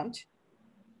account.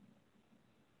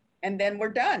 And then we're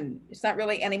done. It's not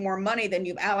really any more money than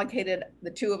you've allocated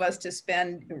the two of us to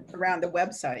spend around the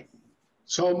website.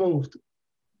 So moved.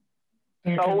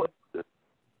 So,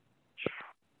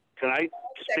 can I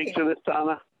speak to this,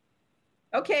 Donna?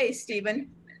 Okay, Stephen.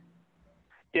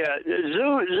 Yeah,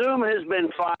 Zoom has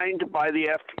been fined by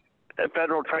the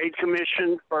Federal Trade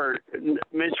Commission for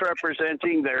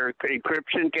misrepresenting their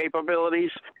encryption capabilities.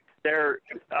 They're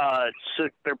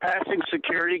passing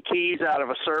security keys out of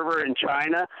a server in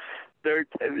China. The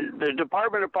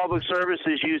Department of Public Service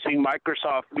is using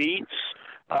Microsoft Meets.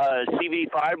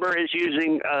 CV Fiber is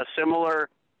using a similar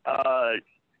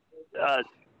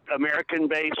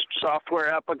American-based software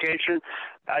application.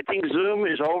 I think Zoom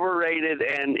is overrated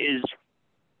and is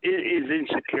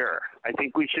insecure. I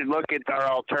think we should look at our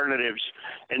alternatives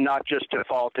and not just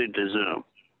default into Zoom.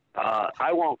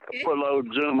 I won't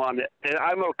load Zoom on it. And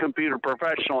I'm a computer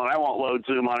professional, and I won't load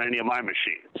Zoom on any of my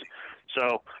machines.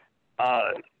 So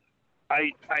I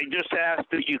just ask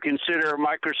that you consider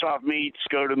Microsoft Meets,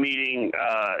 GoToMeeting,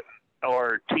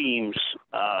 or Teams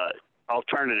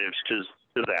alternatives to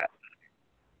that.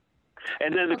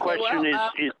 And then the question is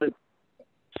the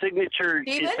signature,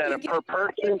 Steven, is that a per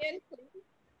person?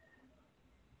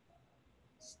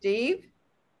 Steve?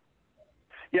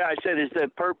 Yeah, I said, is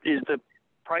the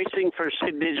pricing for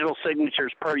digital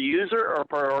signatures per user or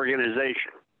per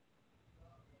organization?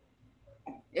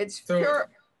 It's per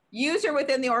user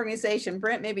within the organization.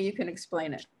 Brent, maybe you can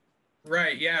explain it.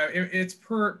 Right, yeah, it's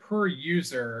per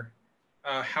user.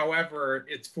 However,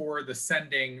 it's for the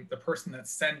person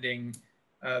that's sending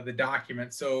the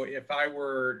document. So if I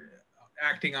were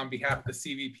acting on behalf of the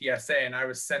CVPSA and I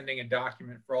was sending a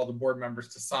document for all the board members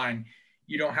to sign,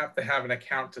 you don't have to have an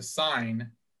account to sign.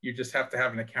 You just have to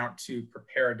have an account to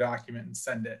prepare a document and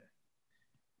send it.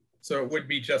 So it would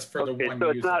be just for the one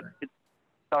user.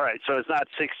 All right, so it's not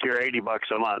 $60 or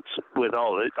 $80 a month with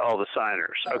all the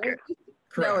signers. Okay.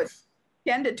 Correct. No, it's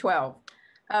 10 to 12.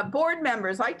 Board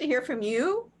members, like to hear from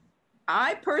you.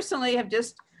 I personally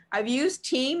I've used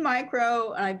Team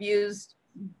Micro, and I've used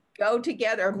Go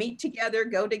Together, or Meet Together,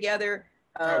 Go Together.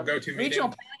 GoToMeeting.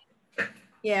 Regional planning.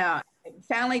 Yeah,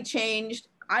 finally changed.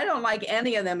 I don't like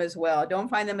any of them as well. I don't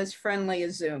find them as friendly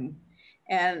as Zoom.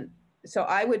 And so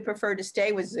I would prefer to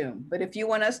stay with Zoom. But if you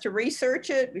want us to research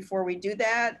it before we do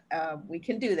that, we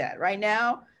can do that. Right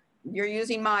now, you're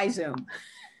using my Zoom.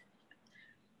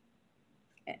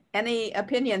 Any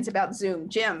opinions about Zoom?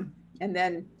 Jim, And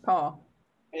then Paul.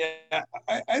 Yeah,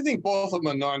 I think both of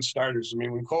them are non-starters. I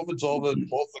mean, when COVID's over,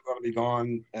 both are going to be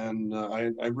gone. And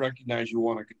I recognize you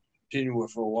want to continue it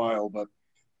for a while, but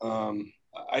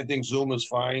I think Zoom is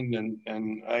fine.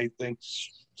 And I think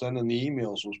sending the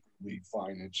emails was probably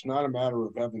fine. It's not a matter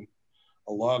of having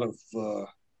a lot of,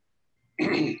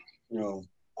 you know,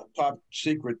 top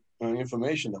secret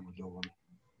information that we're doing.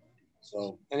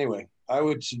 So anyway, I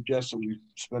would suggest that we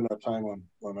spend our time on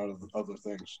other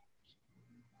things.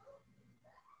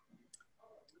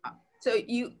 So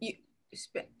you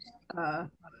spend, I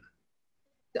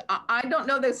don't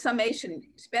know the summation,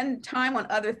 spend time on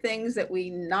other things that we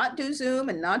not do Zoom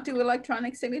and not do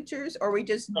electronic signatures, or we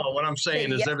just. No, what I'm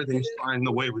saying is yes everything's fine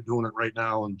the way we're doing it right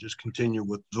now, and just continue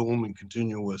with Zoom and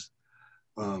continue with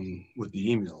the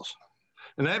emails.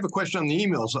 And I have a question on the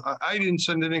emails. I didn't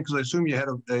send it in because I assume you had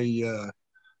all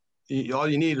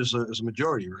you need is a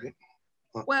majority, right?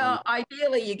 Well,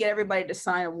 ideally you get everybody to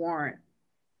sign a warrant.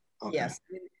 Okay. Yes,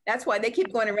 that's why they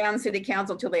keep going around city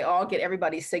council till they all get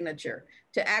everybody's signature.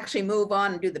 To actually move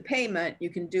on and do the payment, you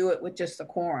can do it with just the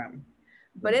quorum.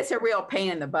 But it's a real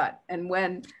pain in the butt.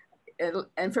 And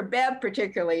for Bev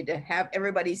particularly, to have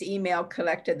everybody's email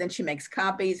collected, then she makes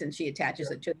copies and she attaches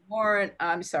it to the warrant.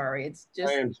 I'm sorry, it's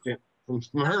just. I understand. From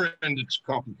her end, it's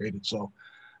complicated. So,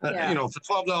 you know, for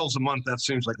 $12 a month, that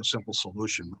seems like a simple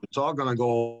solution. It's all going to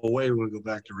go away when we go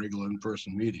back to regular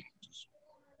in-person meetings.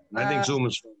 And I think Zoom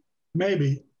is fun.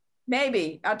 Maybe.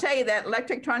 I'll tell you that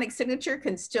electronic signature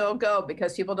can still go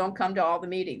because people don't come to all the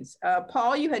meetings.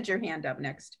 Paul, you had your hand up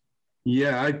next.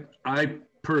 Yeah, I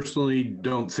personally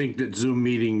don't think that Zoom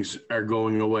meetings are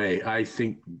going away. I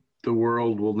think the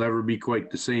world will never be quite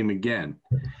the same again.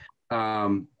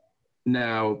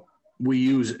 Now, we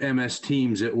use MS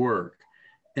Teams at work,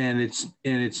 and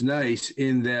it's nice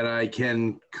in that I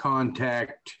can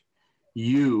contact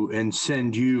you and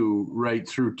send you right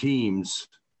through Teams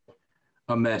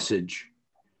a message,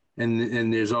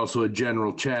 and there's also a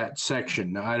general chat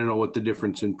section. Now, I don't know what the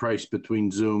difference in price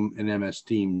between Zoom and MS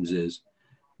Teams is,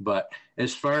 but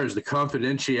as far as the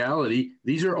confidentiality,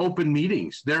 these are open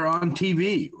meetings. They're on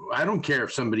TV. I don't care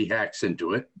if somebody hacks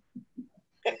into it.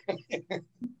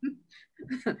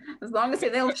 As long as they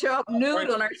don't show up nude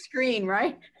on our screen,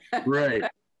 right? Right.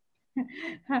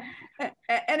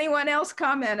 Anyone else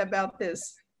comment about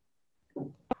this?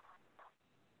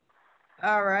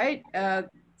 All right.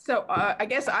 So I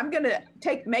guess I'm going to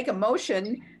make a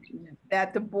motion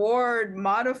that the board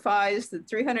modifies the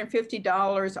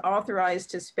 $350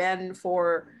 authorized to spend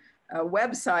for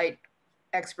website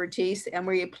expertise, and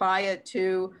we apply it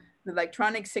to the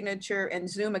electronic signature and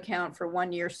Zoom account for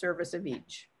 1 year service of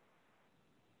each.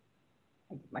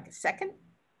 Like a second?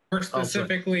 We're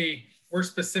specifically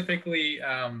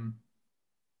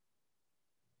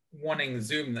wanting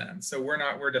Zoom then. So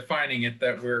we're defining it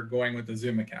that we're going with the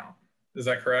Zoom account. Is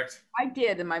that correct? I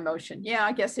did in my motion. Yeah,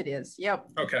 I guess it is. Yep.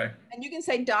 Okay. And you can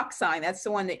say DocSign. That's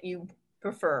the one that you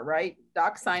prefer, right?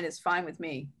 DocSign is fine with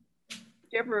me.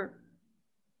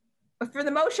 But for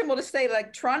the motion, we'll just say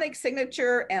electronic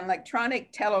signature and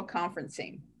electronic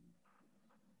teleconferencing.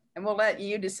 And we'll let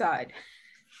you decide.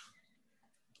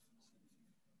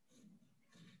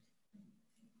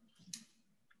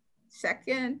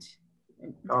 Second?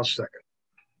 I'll second.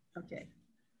 Okay.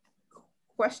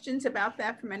 Questions about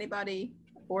that from anybody,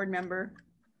 board member?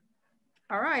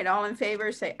 All right, all in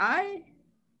favor, say aye.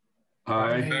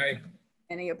 Aye.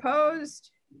 Any opposed?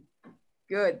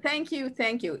 Good, thank you,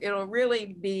 thank you. It'll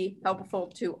really be helpful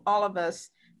to all of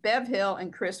us. Bev Hill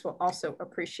and Chris will also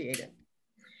appreciate it.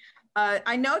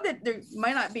 I know that there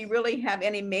might not be really have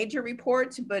any major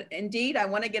reports, but indeed, I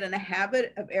want to get in a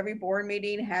habit of every board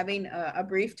meeting having a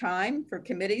brief time for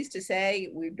committees to say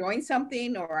we're doing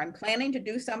something or I'm planning to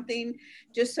do something,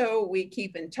 just so we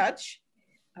keep in touch.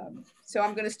 So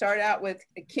I'm going to start out with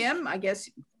Kim. I guess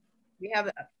we had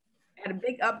a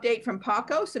big update from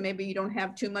Paco, so maybe you don't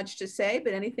have too much to say,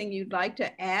 but anything you'd like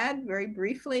to add very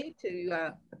briefly to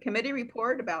a committee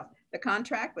report about the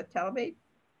contract with Televate?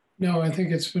 No, I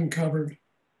think it's been covered.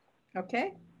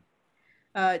 Okay.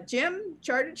 Jim,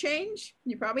 charter change?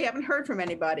 You probably haven't heard from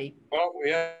anybody. Well,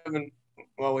 we haven't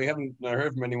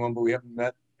heard from anyone, but we haven't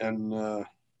met, and I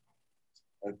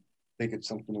think it's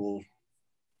something we'll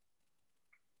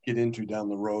get into down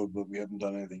the road, but we haven't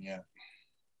done anything yet.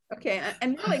 Okay,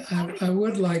 and really, I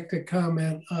would like to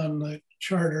comment on the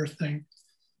charter thing.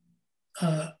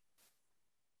 I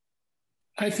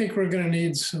think we're going to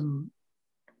need some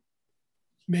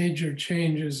major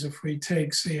changes if we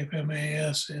take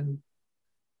CVPSA in,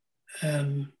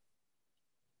 and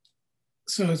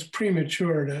so it's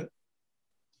premature to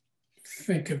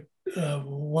think of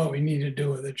what we need to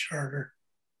do with the charter.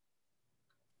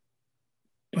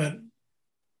 but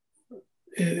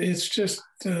it's just,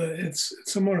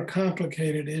 it's a more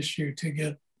complicated issue to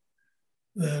get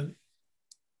the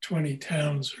 20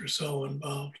 towns or so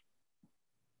involved.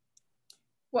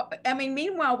 Well, I mean,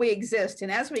 meanwhile we exist,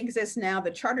 and as we exist now,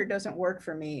 the charter doesn't work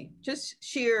for me. Just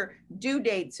sheer due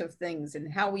dates of things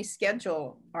and how we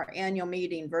schedule our annual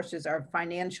meeting versus our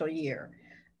financial year.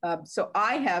 So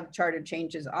I have charter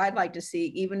changes I'd like to see,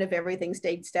 even if everything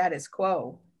stayed status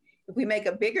quo. If we make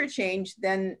a bigger change,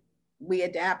 then we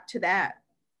adapt to that.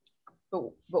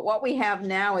 But what we have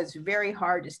now is very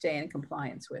hard to stay in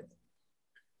compliance with.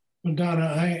 Well, Donna,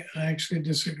 I actually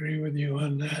disagree with you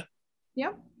on that.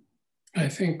 Yep. I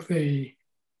think the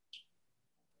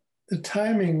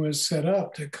timing was set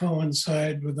up to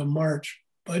coincide with the March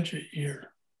budget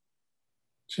year,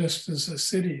 just as the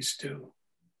cities do.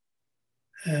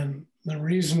 And the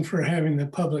reason for having the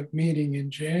public meeting in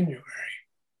January.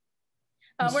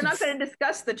 We're not going to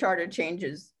discuss the charter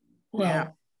changes. Well,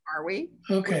 now, are we?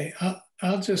 Okay,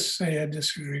 I'll just say I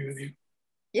disagree with you.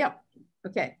 Yep.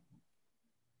 Okay.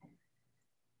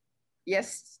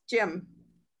 Yes, Jim.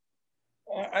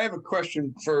 I have a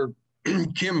question for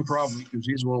Kim, probably, because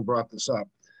he's the one who brought this up.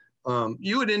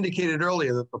 You had indicated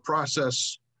earlier that the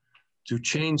process to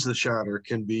change the charter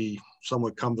can be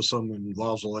somewhat cumbersome and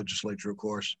involves the legislature, of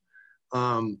course.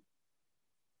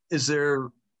 Is there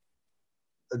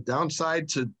a downside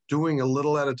to doing a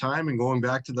little at a time and going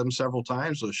back to them several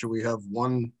times, or should we have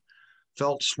one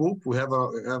felt swoop? We have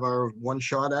our one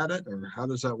shot at it, or how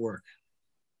does that work?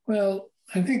 Well,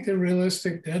 I think the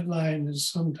realistic deadline is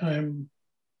sometime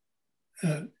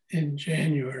in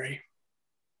January.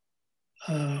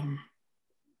 And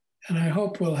I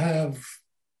hope we'll have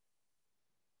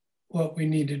what we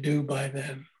need to do by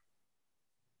then.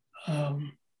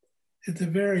 At the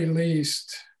very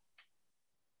least,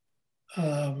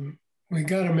 we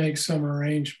got to make some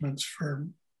arrangements for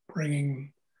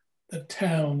bringing the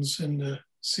towns into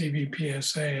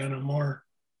CVPSA on a more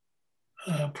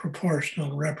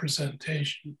proportional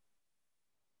representation.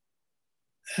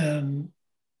 And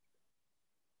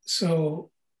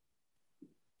so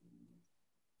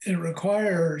it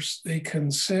requires the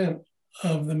consent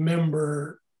of the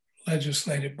member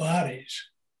legislative bodies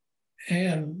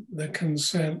and the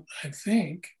consent, I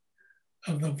think,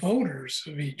 of the voters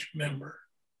of each member.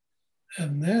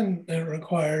 And then it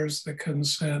requires the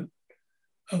consent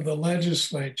of the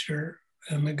legislature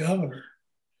and the governor.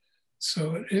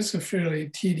 So it is a fairly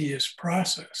tedious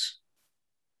process.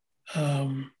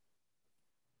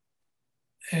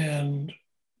 And,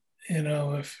 you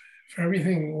know, if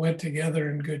everything went together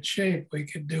in good shape, we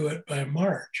could do it by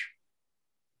March.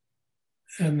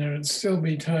 And there'd still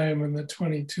be time in the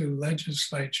 22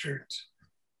 legislatures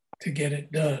to get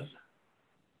it done.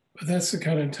 But that's the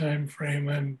kind of time frame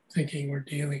I'm thinking we're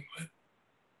dealing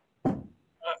with.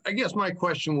 I guess my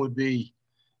question would be,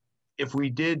 if we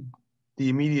did the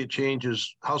immediate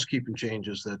changes, housekeeping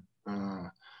changes that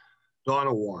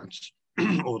Donna wants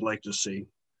or would like to see,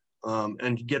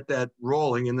 and get that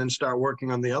rolling and then start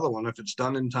working on the other one. If it's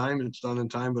done in time, it's done in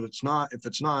time, but it's not. If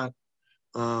it's not,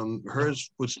 hers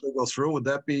would still go through. Would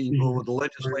that be, or would the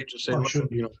legislature say, listen,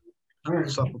 you know,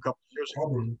 this up a couple of years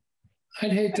ago?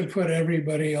 I'd hate to put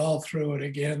everybody all through it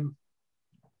again.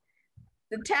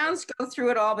 The towns go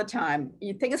through it all the time.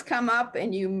 Things come up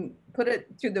and you put it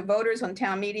through the voters on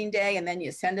town meeting day, and then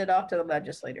you send it off to the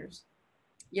legislators.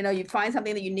 You know, you find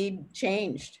something that you need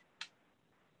changed.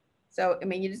 So, I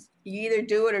mean, you either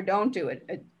do it or don't do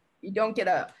it. You don't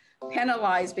get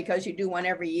penalized because you do one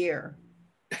every year.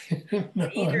 No,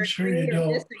 Either I'm sure agree you or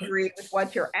don't. disagree with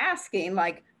what you're asking.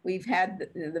 Like we've had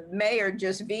the mayor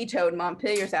just vetoed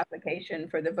Montpelier's application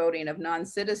for the voting of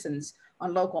non-citizens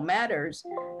on local matters.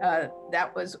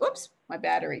 That was, oops, my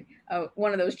battery.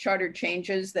 One of those charter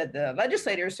changes that the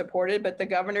legislators supported, but the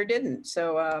governor didn't.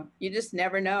 So you just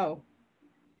never know.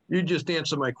 You just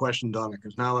answered my question, Donna,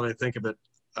 because now that I think of it,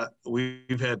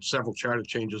 we've had several charter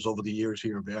changes over the years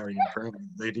here in Barre, and apparently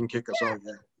they didn't kick us out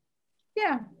yet.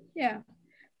 Yeah, yeah.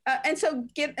 And so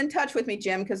get in touch with me,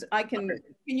 Jim, because I can,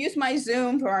 you can use my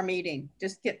Zoom for our meeting.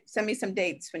 Just send me some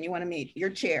dates when you want to meet.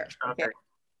 Your chair. Okay.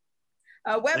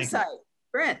 Website,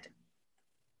 Brent.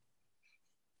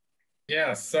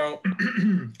 Yeah, so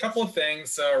a couple of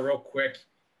things real quick.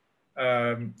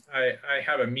 I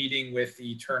have a meeting with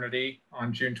Eternity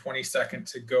on June 22nd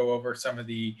to go over some of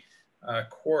the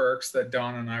quirks that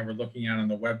Dawn and I were looking at on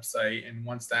the website. And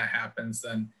once that happens,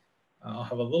 then I'll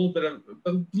have a little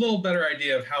better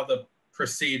idea of how to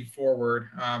proceed forward.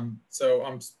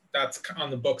 So that's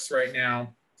on the books right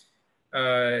now.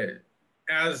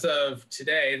 As of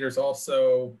today, there's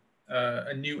also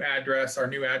a new address. Our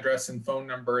new address and phone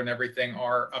number and everything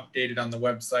are updated on the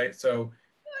website. So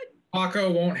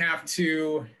Paco won't have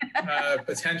to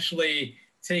potentially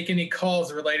take any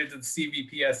calls related to the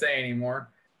CVPSA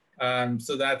anymore.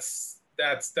 So that's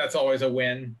always a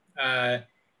win. And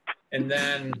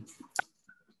then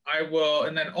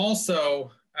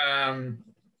also,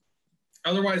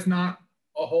 otherwise not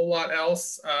a whole lot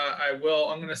else. I'm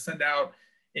going to send out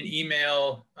an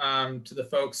email to the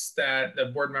folks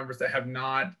the board members that have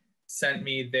not sent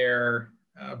me their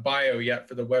bio yet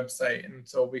for the website. And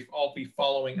so I'll be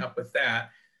following up with that.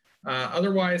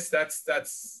 Otherwise, that's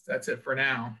it for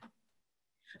now.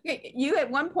 Okay, you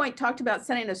at one point talked about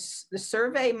sending the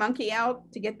survey monkey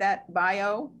out to get that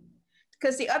bio.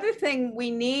 Because the other thing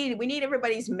we need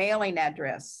everybody's mailing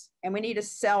address, and we need a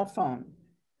cell phone.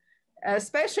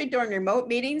 Especially during remote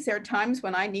meetings, there are times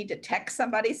when I need to text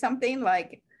somebody something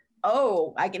like,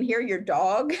 oh, I can hear your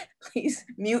dog, please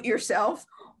mute yourself,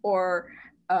 or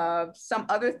some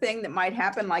other thing that might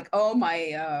happen like, oh,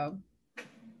 my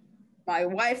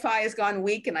Wi-Fi has gone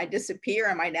weak and I disappear.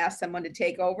 I might ask someone to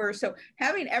take over. So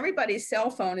having everybody's cell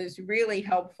phone is really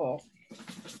helpful.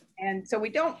 And so we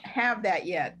don't have that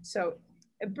yet. So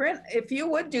Brent, if you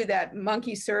would do that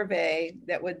monkey survey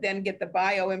that would then get the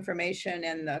bio information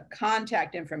and the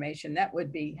contact information, that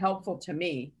would be helpful to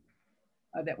me.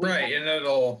 Right, and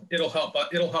it'll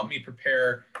help me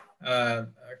prepare a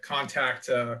contact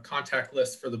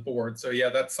list for the board. So yeah,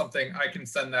 that's something I can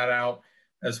send that out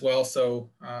as well. So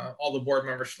all the board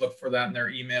members should look for that in their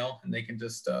email, and they can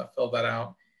just fill that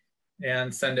out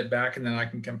and send it back, and then I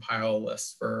can compile a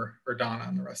list for Donna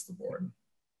and the rest of the board.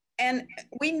 And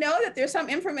we know that there's some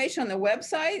information on the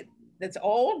website that's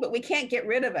old, but we can't get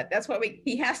rid of it. That's why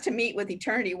he has to meet with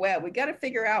Eternity Web. We got to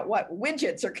figure out what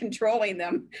widgets are controlling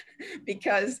them,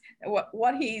 because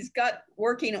what he's got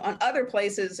working on other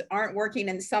places aren't working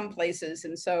in some places.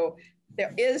 And so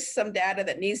there is some data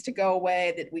that needs to go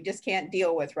away that we just can't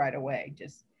deal with right away.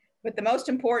 But the most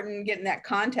important, getting that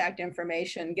contact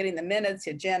information, getting the minutes,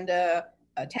 agenda,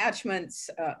 attachments,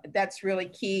 that's really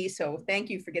key. So thank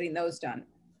you for getting those done.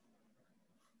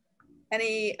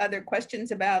 Any other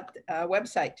questions about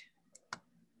website?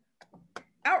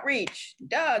 Outreach,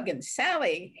 Doug and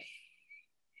Sally.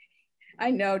 I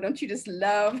know, don't you just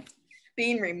love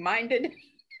being reminded?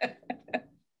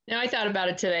 No, I thought about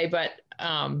it today, but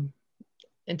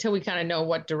until we kind of know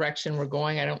what direction we're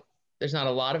going, there's not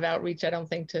a lot of outreach, I don't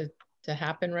think, to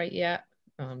happen right yet.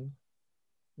 I'm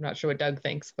not sure what Doug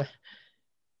thinks, but.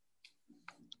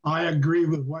 I agree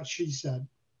with what she said.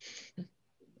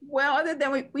 Well, other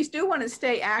than we do want to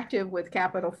stay active with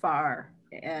Capital FAR.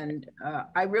 And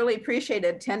I really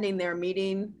appreciated attending their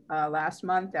meeting last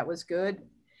month. That was good.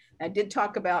 I did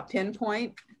talk about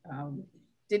Pinpoint.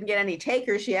 Didn't get any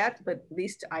takers yet, but at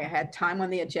least I had time on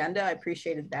the agenda. I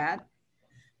appreciated that.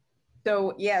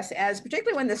 So yes,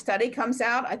 particularly when the study comes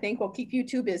out, I think we'll keep you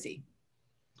too busy.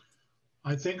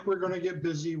 I think we're going to get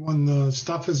busy when the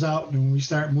stuff is out and we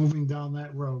start moving down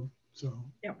that road. So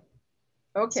yeah.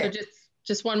 Okay. So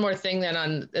just one more thing then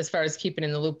on as far as keeping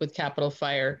in the loop with Capital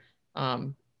Fire.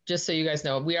 Just so you guys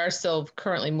know, we are still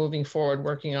currently moving forward,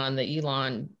 working on the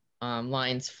Elon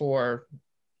lines for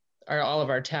all of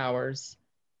our towers,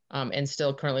 and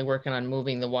still currently working on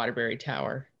moving the Waterbury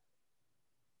Tower.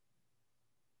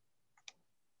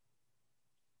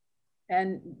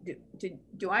 And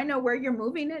do I know where you're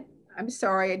moving it? I'm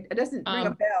sorry, it doesn't ring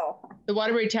a bell. The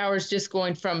Waterbury Tower is just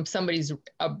going from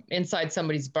inside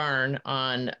somebody's barn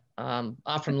on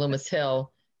off from Loomis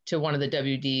Hill to one of the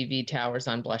WDV towers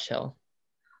on Blush Hill.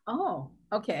 Oh,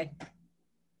 okay.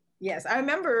 Yes, I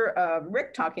remember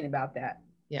Rick talking about that.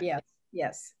 Yeah.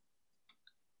 Yes.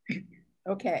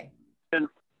 Okay. And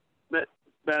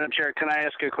Madam Chair, can I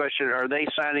ask a question? Are they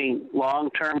signing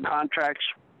long-term contracts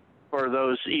for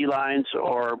those E-lines,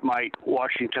 or might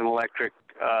Washington Electric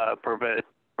provide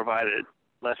a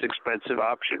less expensive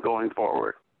option going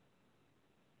forward?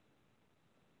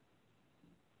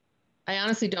 I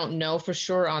honestly don't know for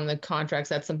sure on the contracts.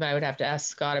 That's something I would have to ask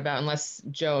Scott about, unless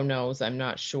Joe knows. I'm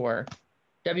not sure.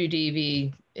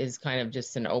 WDV is kind of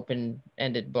just an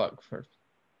open-ended book for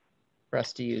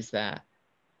us to use that.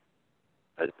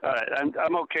 All right,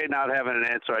 I'm okay not having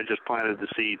an answer. I just planted the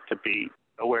seed to be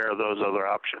aware of those other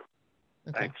options.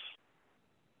 Okay. Thanks.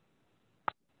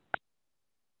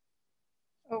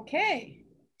 Okay.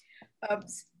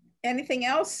 Anything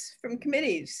else from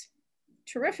committees?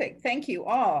 Terrific. Thank you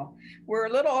all. We're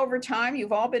a little over time.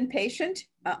 You've all been patient.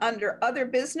 Under other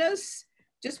business,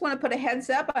 just want to put a heads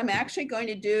up. I'm actually going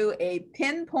to do a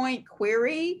pinpoint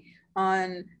query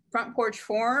on Front Porch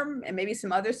Forum and maybe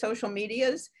some other social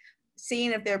medias.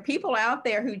 seeing if there are people out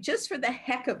there who just for the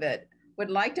heck of it would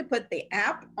like to put the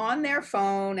app on their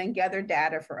phone and gather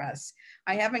data for us.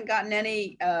 I haven't gotten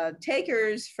any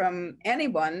takers from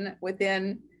anyone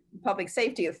within Public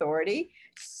Safety Authority.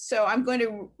 So I'm going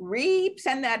to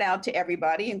send that out to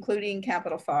everybody, including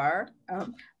Capital FAR.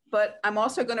 But I'm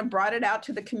also going to broaden it out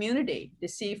to the community to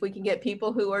see if we can get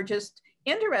people who are just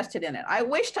interested in it. I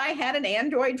wished I had an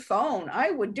Android phone.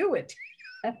 I would do it.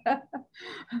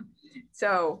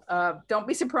 So don't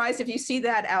be surprised if you see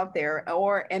that out there,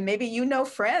 and maybe you know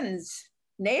friends,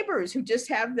 neighbors who just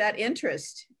have that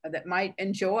interest that might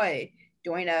enjoy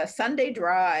doing a Sunday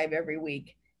drive every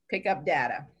week, pick up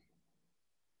data.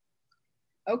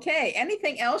 Okay,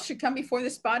 anything else should come before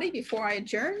this body before I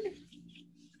adjourn?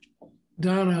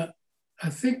 Donna, I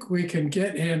think we can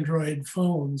get Android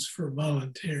phones for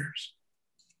volunteers.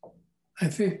 I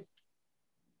think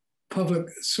public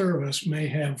service may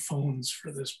have phones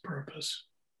for this purpose.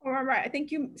 All right, I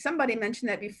think somebody mentioned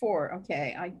that before.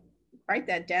 Okay, I write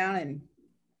that down and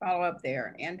follow up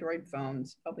there. Android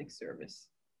phones, public service.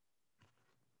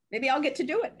 Maybe I'll get to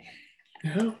do it.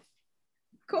 Yeah.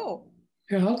 Cool.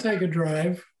 Yeah, I'll take a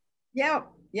drive. Yeah,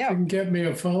 yeah. You can get me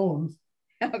a phone.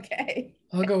 Okay.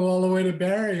 I'll go all the way to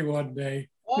Barrie one day.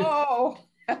 Oh.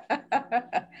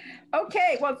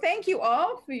 Okay, well, thank you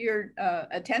all for your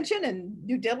attention and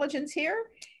due diligence here.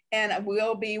 And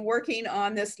we'll be working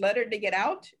on this letter to get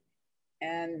out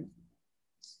and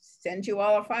send you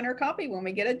all a final copy when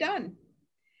we get it done.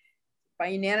 By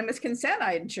unanimous consent,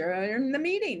 I adjourn the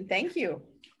meeting. Thank you.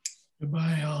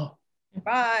 Goodbye, all.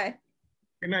 Bye.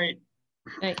 Good night.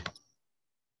 Night.